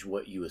challenge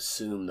what you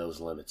assume those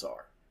limits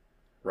are.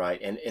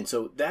 Right. And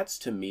so that's,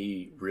 to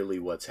me, really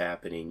what's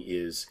happening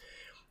is,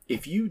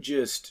 if you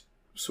just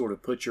sort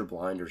of put your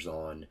blinders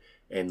on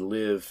and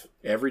live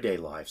everyday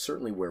life,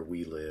 certainly where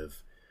we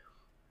live,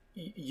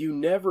 you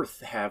never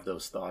have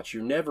those thoughts.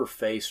 You're never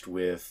faced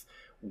with,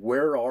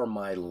 where are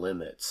my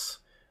limits?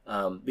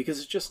 Because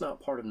it's just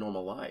not part of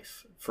normal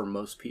life for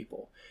most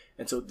people.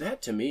 And so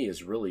that, to me,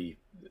 is really,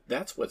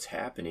 that's what's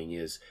happening,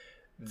 is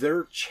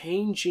they're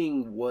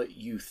changing what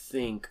you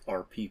think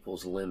are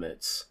people's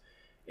limits.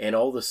 And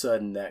all of a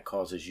sudden that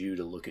causes you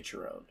to look at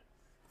your own.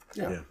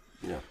 Yeah.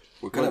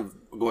 We're kind of,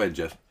 go ahead,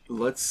 Jeff.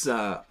 Let's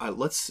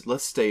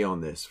stay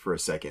on this for a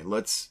second.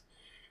 Let's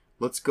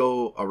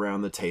go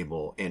around the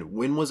table. And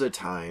when was a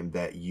time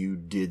that you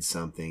did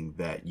something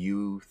that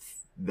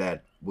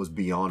that was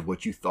beyond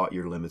what you thought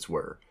your limits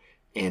were?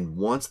 And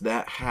once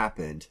that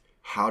happened,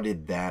 how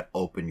did that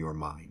open your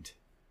mind?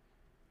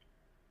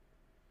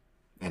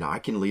 And I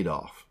can lead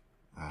off,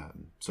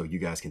 so you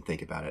guys can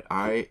think about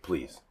it.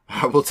 Please.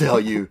 I will tell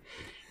you,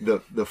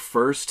 the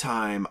first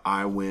time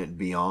I went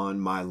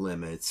beyond my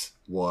limits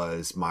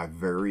was my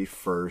very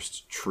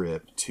first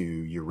trip to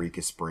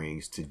Eureka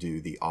Springs to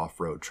do the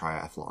off-road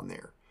triathlon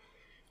there.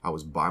 I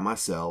was by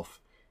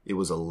myself. It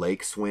was a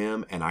lake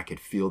swim, and I could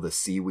feel the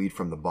seaweed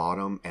from the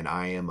bottom, and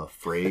I am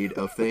afraid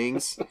of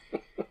things.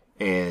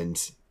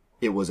 And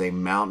it was a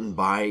mountain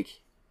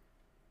bike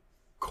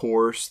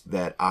course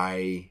that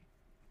I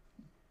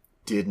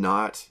did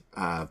not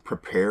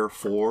prepare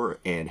for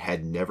and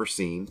had never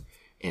seen,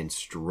 and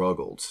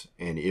struggled.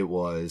 And it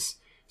was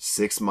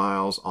 6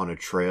 miles on a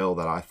trail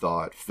that I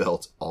thought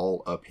felt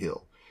all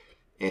uphill.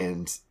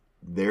 And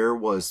there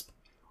was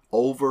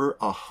over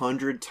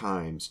 100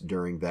 times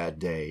during that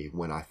day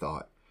when I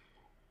thought,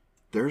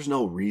 there's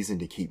no reason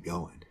to keep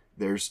going.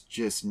 There's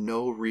just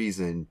no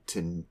reason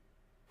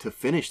to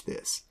finish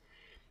this.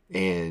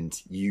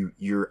 And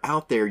you're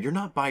out there, you're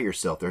not by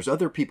yourself. There's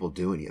other people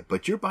doing it,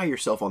 but you're by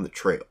yourself on the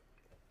trail.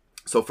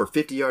 So for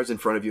 50 yards in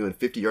front of you and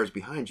 50 yards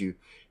behind you,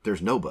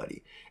 there's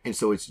nobody. And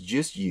so it's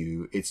just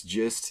you, it's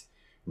just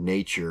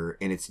nature,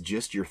 and it's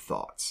just your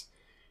thoughts.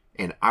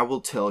 And I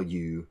will tell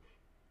you,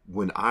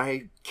 when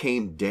I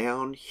came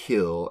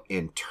downhill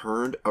and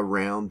turned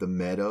around the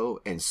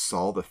meadow and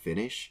saw the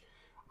finish,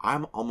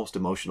 I'm almost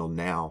emotional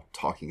now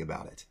talking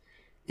about it.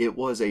 It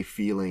was a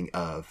feeling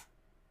of,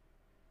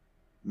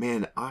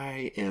 man,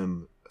 I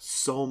am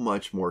so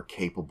much more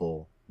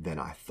capable than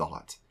I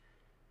thought.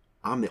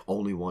 I'm the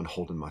only one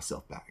holding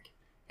myself back.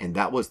 And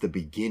that was the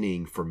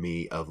beginning for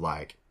me of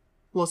like,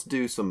 let's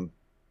do some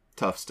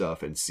tough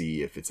stuff and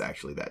see if it's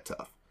actually that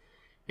tough.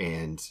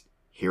 And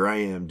here I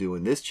am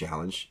doing this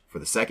challenge for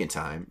the second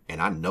time, and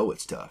I know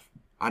it's tough.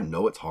 I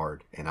know it's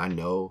hard, and I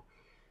know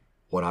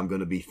what I'm going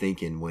to be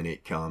thinking when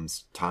it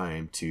comes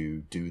time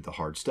to do the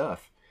hard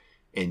stuff.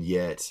 And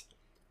yet,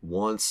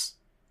 once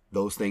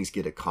those things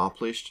get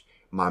accomplished,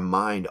 my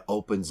mind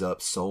opens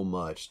up so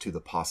much to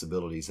the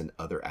possibilities in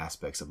other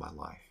aspects of my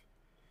life.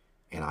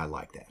 and I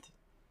like that.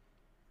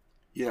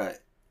 Yeah,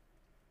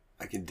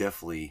 I can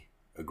definitely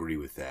agree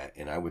with that,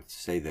 and I would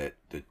say that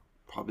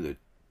probably the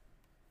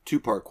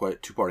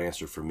two-part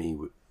answer for me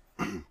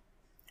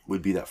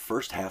would be that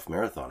first half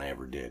marathon I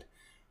ever did.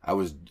 I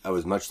was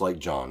much like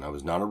John. I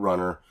was not a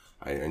runner.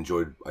 I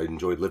enjoyed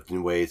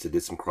lifting weights. I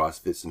did some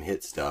CrossFit, some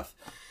HIIT stuff,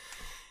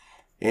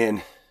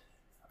 and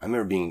I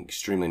remember being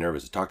extremely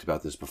nervous. I talked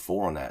about this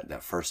before on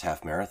that first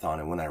half marathon,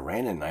 and when I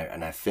ran it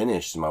and I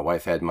finished, and my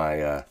wife had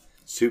my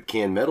soup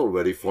can medal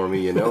ready for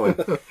me, and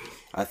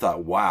I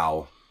thought,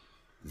 wow,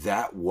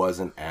 that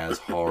wasn't as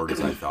hard as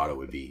I thought it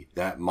would be.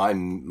 That my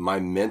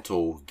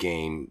mental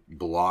game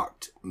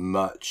blocked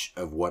much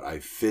of what I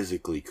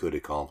physically could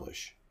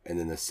accomplish. And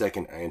then the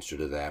second answer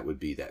to that would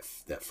be that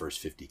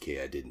first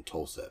 50K I did in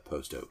Tulsa at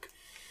Post Oak.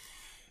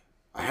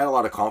 I had a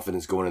lot of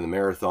confidence going in the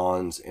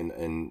marathons,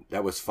 and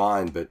that was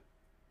fine, but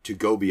to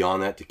go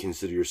beyond that, to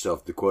consider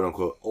yourself the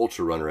quote-unquote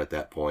ultra runner at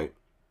that point,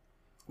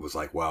 was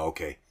like, wow,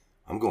 okay,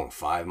 I'm going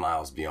 5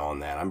 miles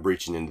beyond that. I'm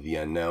breaching into the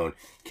unknown.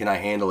 Can I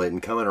handle it?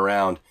 And coming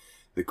around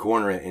the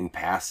corner and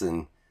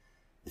passing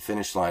the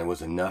finish line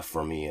was enough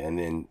for me. And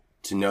then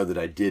to know that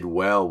I did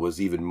well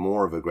was even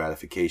more of a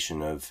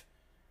gratification of,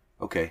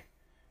 okay,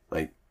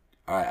 like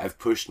I've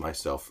pushed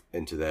myself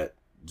into that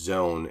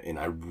zone and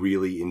I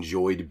really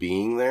enjoyed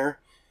being there.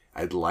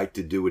 I'd like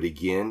to do it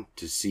again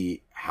to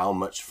see how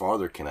much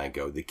farther can I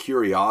go. The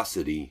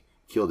curiosity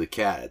killed the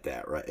cat at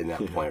that, right? In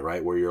that point,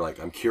 right? Where you're like,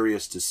 I'm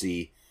curious to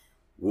see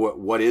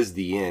what is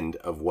the end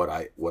of what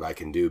I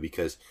can do,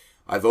 because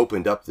I've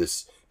opened up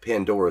this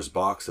Pandora's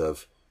box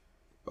of,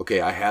 okay,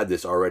 I had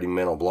this already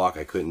mental block.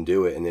 I couldn't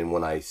do it. And then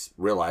when I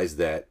realized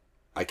that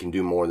I can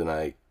do more than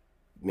I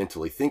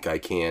mentally think I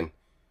can,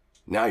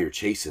 now you're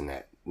chasing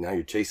that. Now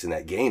you're chasing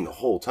that game the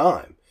whole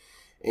time.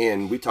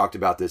 And we talked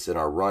about this in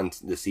our run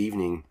this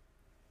evening,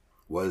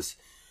 was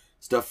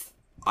stuff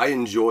I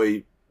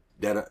enjoy,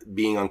 that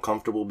being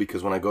uncomfortable,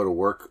 because when I go to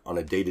work on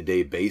a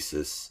day-to-day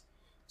basis,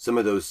 some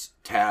of those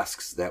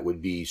tasks that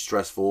would be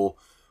stressful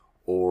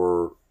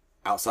or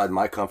outside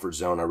my comfort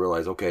zone, I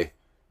realize, okay,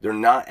 they're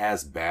not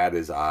as bad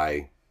as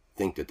I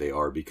think that they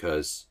are,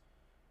 because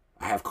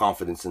I have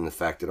confidence in the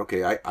fact that,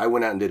 okay, I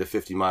went out and did a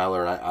 50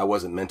 miler and I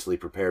wasn't mentally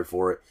prepared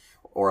for it,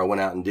 or I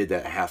went out and did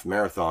that half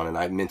marathon and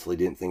I mentally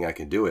didn't think I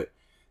could do it.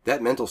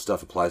 That mental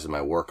stuff applies to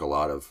my work a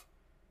lot of,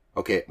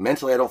 okay,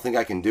 mentally I don't think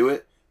I can do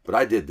it, but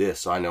I did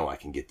this, so I know I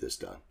can get this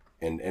done.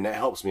 And that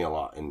helps me a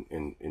lot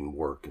in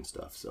work and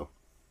stuff. So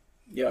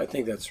yeah, I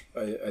think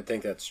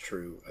that's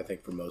true. I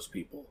think for most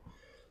people,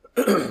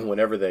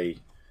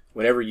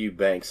 whenever you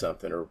bank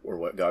something, or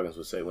what Goggins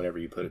would say, whenever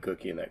you put a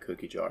cookie in that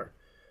cookie jar,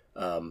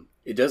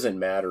 it doesn't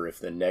matter if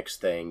the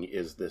next thing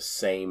is the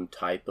same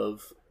type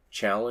of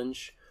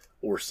challenge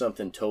or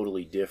something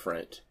totally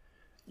different.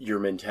 Your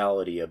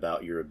mentality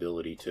about your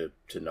ability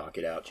to knock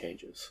it out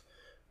changes.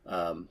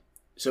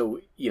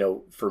 So,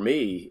 for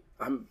me,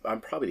 I'm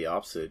probably the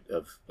opposite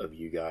of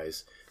you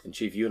guys. And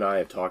Chief, you and I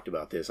have talked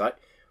about this.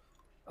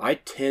 I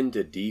tend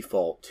to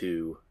default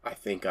to, I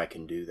think I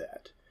can do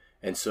that.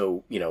 And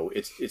so,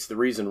 it's the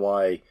reason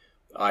why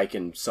I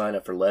can sign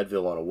up for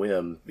Leadville on a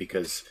whim,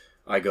 because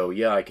I go,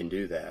 yeah, I can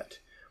do that.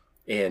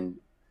 And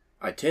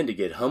I tend to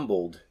get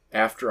humbled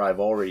after I've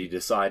already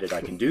decided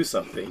I can do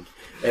something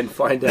and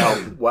find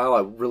out, wow,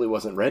 I really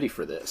wasn't ready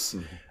for this.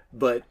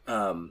 But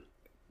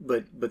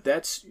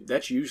that's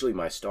usually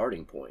my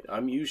starting point.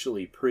 I'm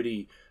usually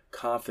pretty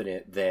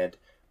confident that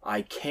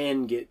I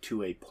can get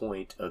to a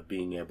point of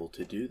being able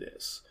to do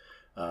this.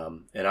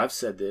 And I've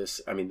said this,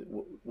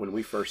 when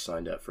we first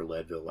signed up for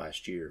Leadville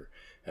last year,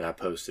 and I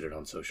posted it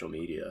on social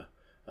media,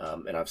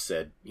 and I've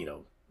said,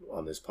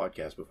 on this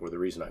podcast before, the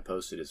reason I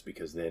posted is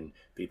because then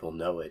people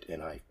know it,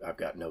 and I've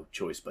got no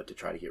choice but to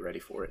try to get ready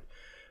for it.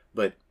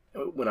 But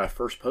when I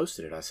first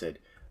posted it, I said,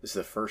 this is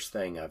the first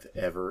thing I've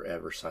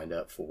ever signed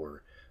up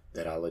for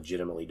that I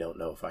legitimately don't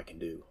know if I can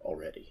do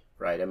already,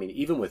 right?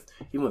 Even with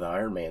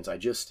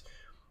Ironmans,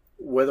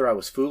 whether I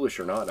was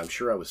foolish or not, I'm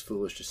sure I was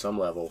foolish to some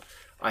level,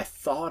 I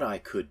thought I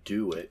could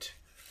do it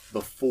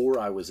before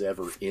I was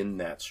ever in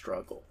that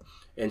struggle.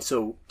 And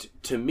so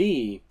to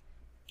me,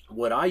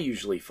 what I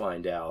usually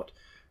find out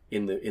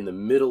in the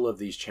middle of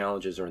these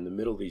challenges, or in the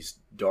middle of these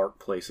dark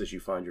places you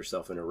find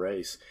yourself in a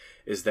race,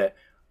 is that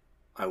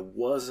I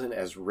wasn't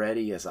as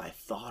ready as I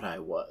thought I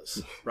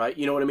was, right?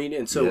 You know what I mean?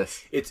 And so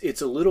yes.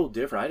 It's a little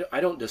different. I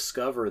don't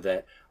discover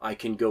that I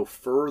can go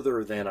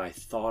further than I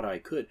thought I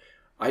could.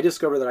 I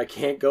discover that I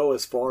can't go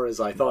as far as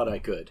I thought I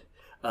could.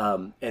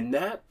 And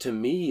that, to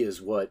me,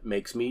 is what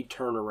makes me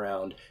turn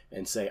around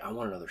and say, I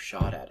want another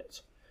shot at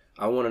it.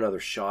 I want another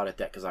shot at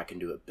that because I can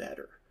do it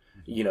better.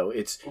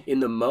 It's in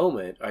the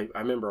moment. I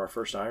remember our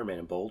first Ironman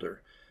in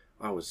Boulder.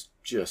 I was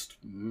just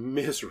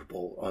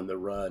miserable on the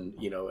run,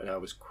 and I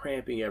was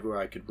cramping everywhere.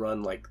 I could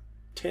run like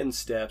 10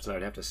 steps and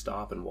I'd have to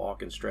stop and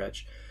walk and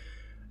stretch.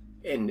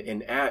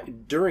 And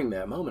during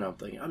that moment, I'm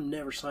thinking, I'm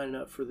never signing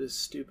up for this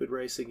stupid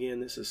race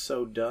again. This is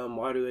so dumb.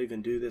 Why do they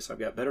even do this? I've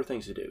got better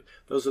things to do.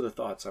 Those are the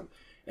thoughts.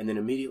 And then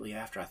immediately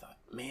after, I thought,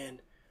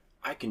 man,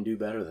 I can do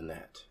better than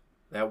that.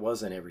 that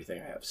wasn't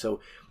everything I have. So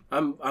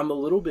I'm a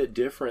little bit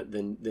different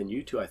than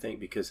you two, I think,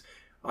 because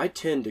I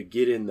tend to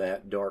get in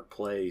that dark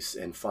place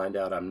and find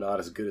out I'm not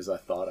as good as I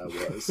thought I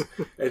was.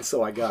 And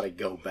so I got to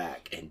go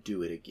back and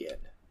do it again.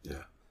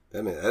 Yeah.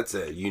 I mean, that's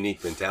a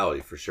unique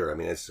mentality for sure. I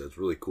mean, it's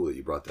really cool that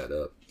you brought that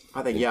up.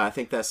 I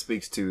think that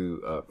speaks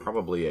to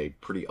probably a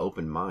pretty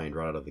open mind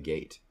right out of the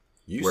gate.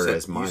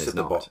 Whereas mine is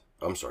not. Bar,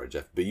 I'm sorry,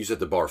 Jeff, but you set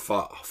the bar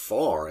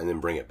far and then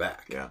bring it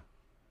back. Yeah.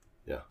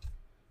 Yeah.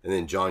 And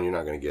then, John, you're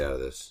not going to get out of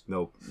this.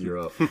 Nope, you're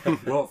up.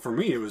 Well, for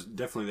me, it was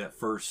definitely that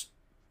first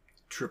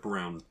trip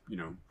around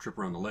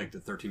the lake, the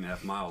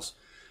 13.5 miles.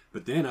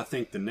 But then I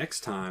think the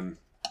next time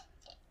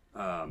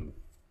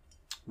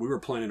we were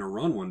planning a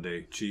run one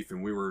day, Chief,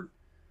 and we were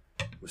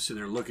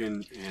sitting there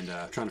looking and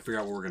trying to figure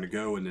out where we're going to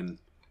go. And then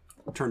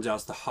it turns out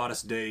it's the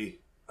hottest day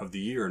of the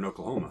year in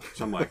Oklahoma.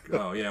 So I'm like,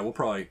 oh, yeah, we'll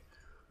probably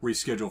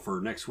reschedule for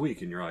next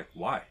week. And you're like,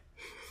 why?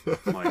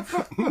 I'm like,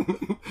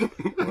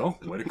 well,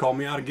 way to call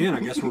me out again. I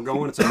guess we're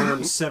going. It's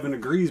 107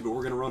 degrees, but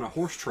we're going to run a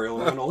horse trail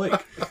around a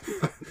lake.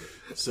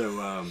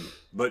 So,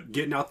 but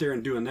getting out there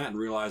and doing that and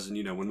realizing,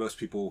 when most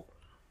people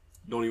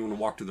don't even want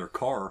to walk to their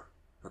car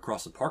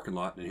across the parking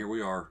lot, and here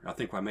we are. I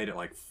think I made it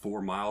like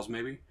 4 miles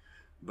maybe,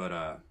 but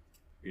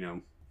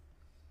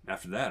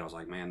after that I was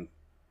like, man,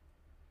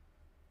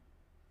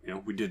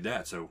 we did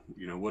that. So,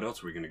 what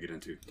else are we going to get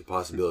into? The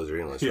possibilities are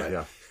endless, Yeah. right?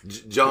 Yeah.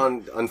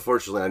 John,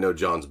 unfortunately, I know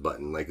John's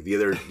button. Like the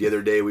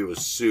other day, we was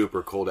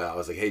super cold out. I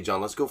was like, "Hey,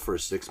 John, let's go for a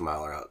 6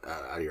 miler out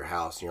of your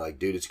house." And you're like,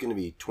 "Dude, it's going to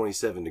be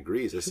 27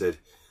 degrees." I said,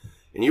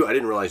 and I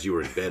didn't realize you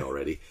were in bed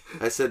already.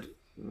 I said,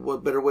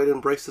 "What better way to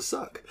embrace the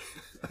suck?"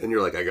 And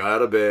you're like, "I got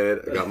out of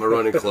bed. I got my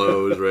running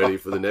clothes ready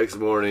for the next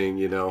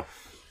morning."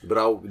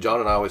 But John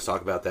and I always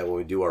talk about that when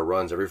we do our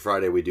runs. Every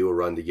Friday, we do a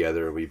run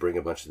together. We bring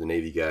a bunch of the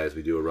Navy guys.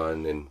 We do a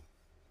run, and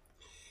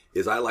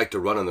I like to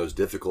run on those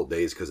difficult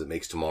days because it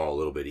makes tomorrow a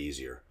little bit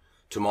easier.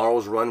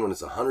 Tomorrow's run, when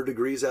it's 100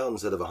 degrees out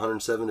instead of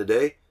 107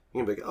 today,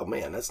 you're going to be like, oh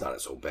man, that's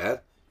not so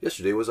bad.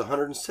 Yesterday was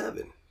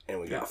 107, and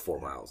we got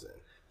 4 miles in.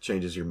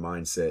 Changes your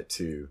mindset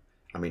to,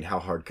 how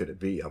hard could it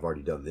be? I've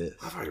already done this.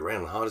 I've already ran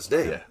on the hottest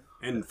day. Yeah.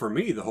 And for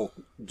me, the whole,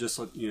 just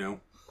like,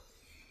 no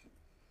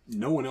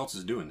one else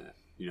is doing that,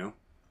 Right.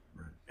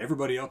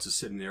 Everybody else is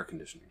sitting in the air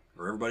conditioning,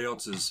 or everybody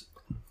else is,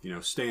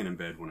 staying in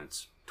bed when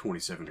it's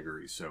 27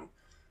 degrees. So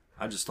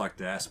I just like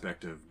the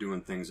aspect of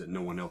doing things that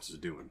no one else is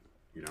doing,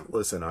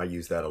 Listen, I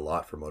use that a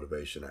lot for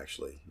motivation,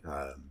 actually.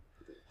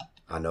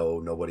 I know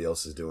nobody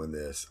else is doing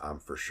this. I'm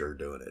for sure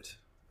doing it.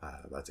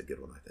 That's a good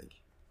one, I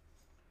think.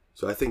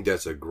 So I think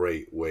that's a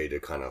great way to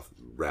kind of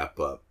wrap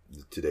up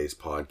today's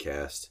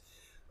podcast.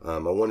 I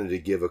wanted to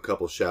give a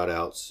couple shout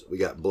outs. We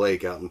got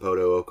Blake out in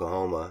Poto,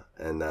 Oklahoma,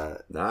 and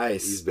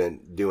Nice. he's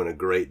been doing a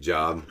great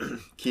job.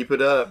 Keep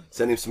it up.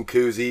 Send him some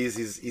koozies.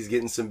 He's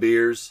getting some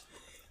beers.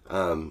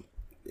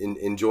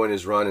 Enjoying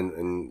his run,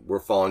 and we're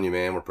following you,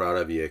 man. We're proud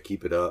of you.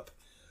 Keep it up.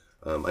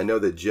 I know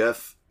that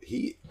Jeff,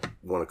 he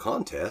won a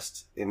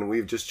contest, and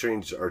we've just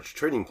changed our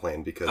training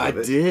plan because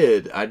of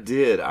it. I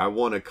did. I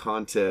won a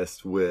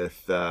contest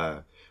with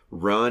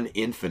Run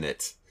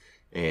Infinite,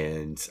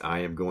 and I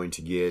am going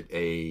to get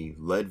a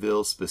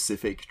Leadville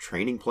specific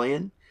training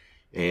plan,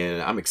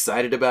 and I'm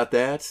excited about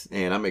that.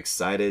 And I'm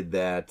excited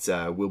that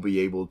we'll be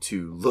able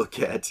to look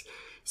at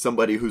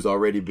somebody who's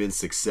already been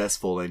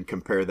successful and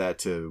compare that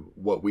to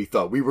what we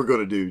thought we were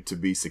going to do to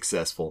be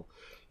successful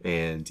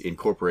and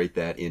incorporate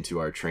that into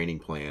our training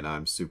plan.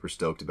 I'm super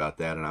stoked about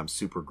that, and I'm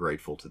super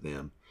grateful to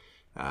them.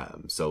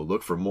 So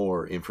look for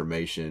more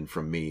information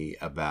from me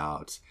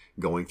about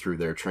going through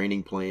their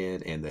training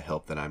plan and the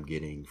help that I'm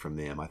getting from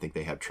them. I think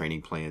they have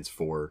training plans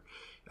for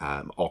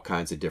all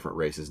kinds of different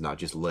races, not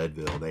just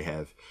Leadville. They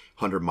have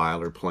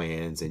 100-miler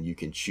plans, and you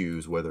can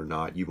choose whether or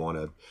not you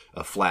want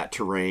a flat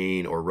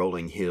terrain or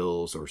rolling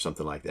hills or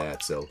something like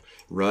that. So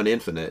Run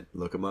Infinite,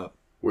 look them up.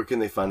 Where can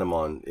they find them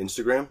on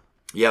Instagram?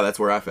 Yeah, that's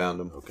where I found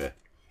them. Okay.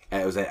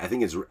 I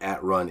think it's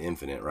at Run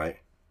Infinite, right?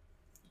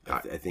 I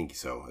think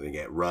so. I think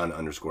at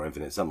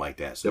Run_Infinite, something like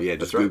that. So Yep, yeah, just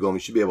that's right. Google them. You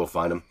should be able to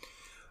find them.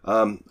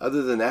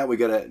 Other than that, we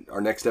got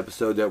our next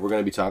episode that we're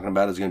going to be talking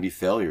about is going to be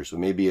failure. So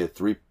maybe a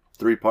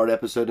three-part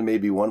episode and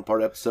maybe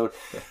one-part episode.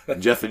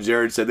 Jeff and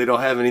Jared said they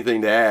don't have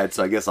anything to add,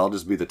 so I guess I'll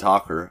just be the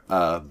talker.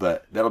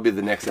 But that'll be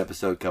the next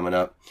episode coming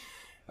up.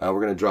 We're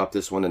going to drop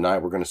this one tonight.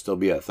 We're going to still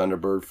be at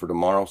Thunderbird for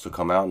tomorrow, so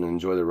come out and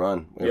enjoy the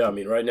run. Yeah,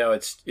 right now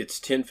it's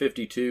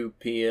 10:52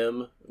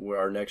 p.m. where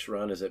our next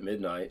run is at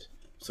midnight.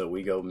 So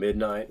we go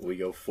midnight, we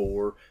go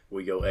 4,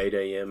 we go 8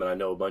 a.m. And I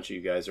know a bunch of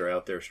you guys are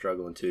out there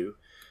struggling too,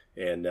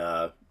 and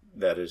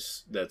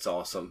that's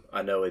awesome.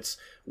 I know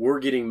we're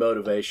getting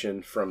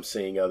motivation from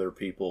seeing other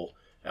people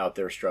out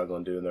there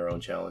struggling, doing their own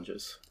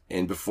challenges.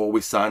 And before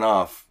we sign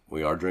off,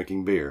 we are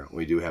drinking beer.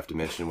 We do have to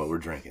mention what we're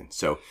drinking.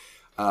 So,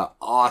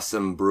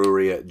 awesome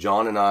brewery.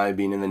 John and I,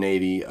 being in the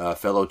Navy,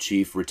 fellow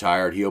chief,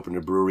 retired. He opened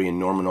a brewery in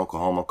Norman,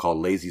 Oklahoma called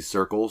Lazy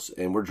Circles,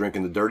 and we're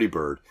drinking the Dirty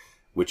Bird,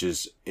 which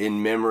is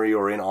in memory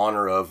or in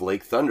honor of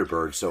Lake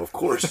Thunderbird. So, of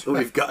course,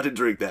 we've got to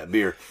drink that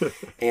beer.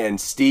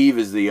 And Steve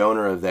is the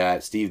owner of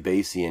that, Steve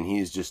Basie, and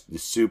he's just a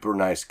super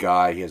nice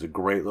guy. He has a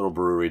great little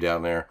brewery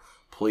down there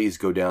please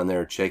go down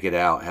there, check it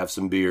out, have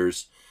some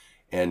beers,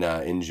 and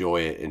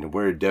enjoy it. And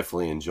we're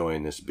definitely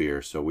enjoying this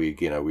beer. So we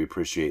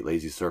appreciate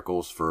Lazy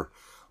Circles for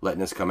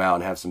letting us come out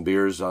and have some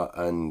beers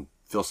and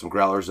fill some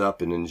growlers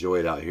up and enjoy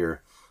it out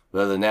here.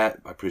 But other than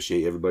that, I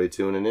appreciate everybody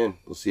tuning in.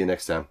 We'll see you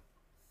next time.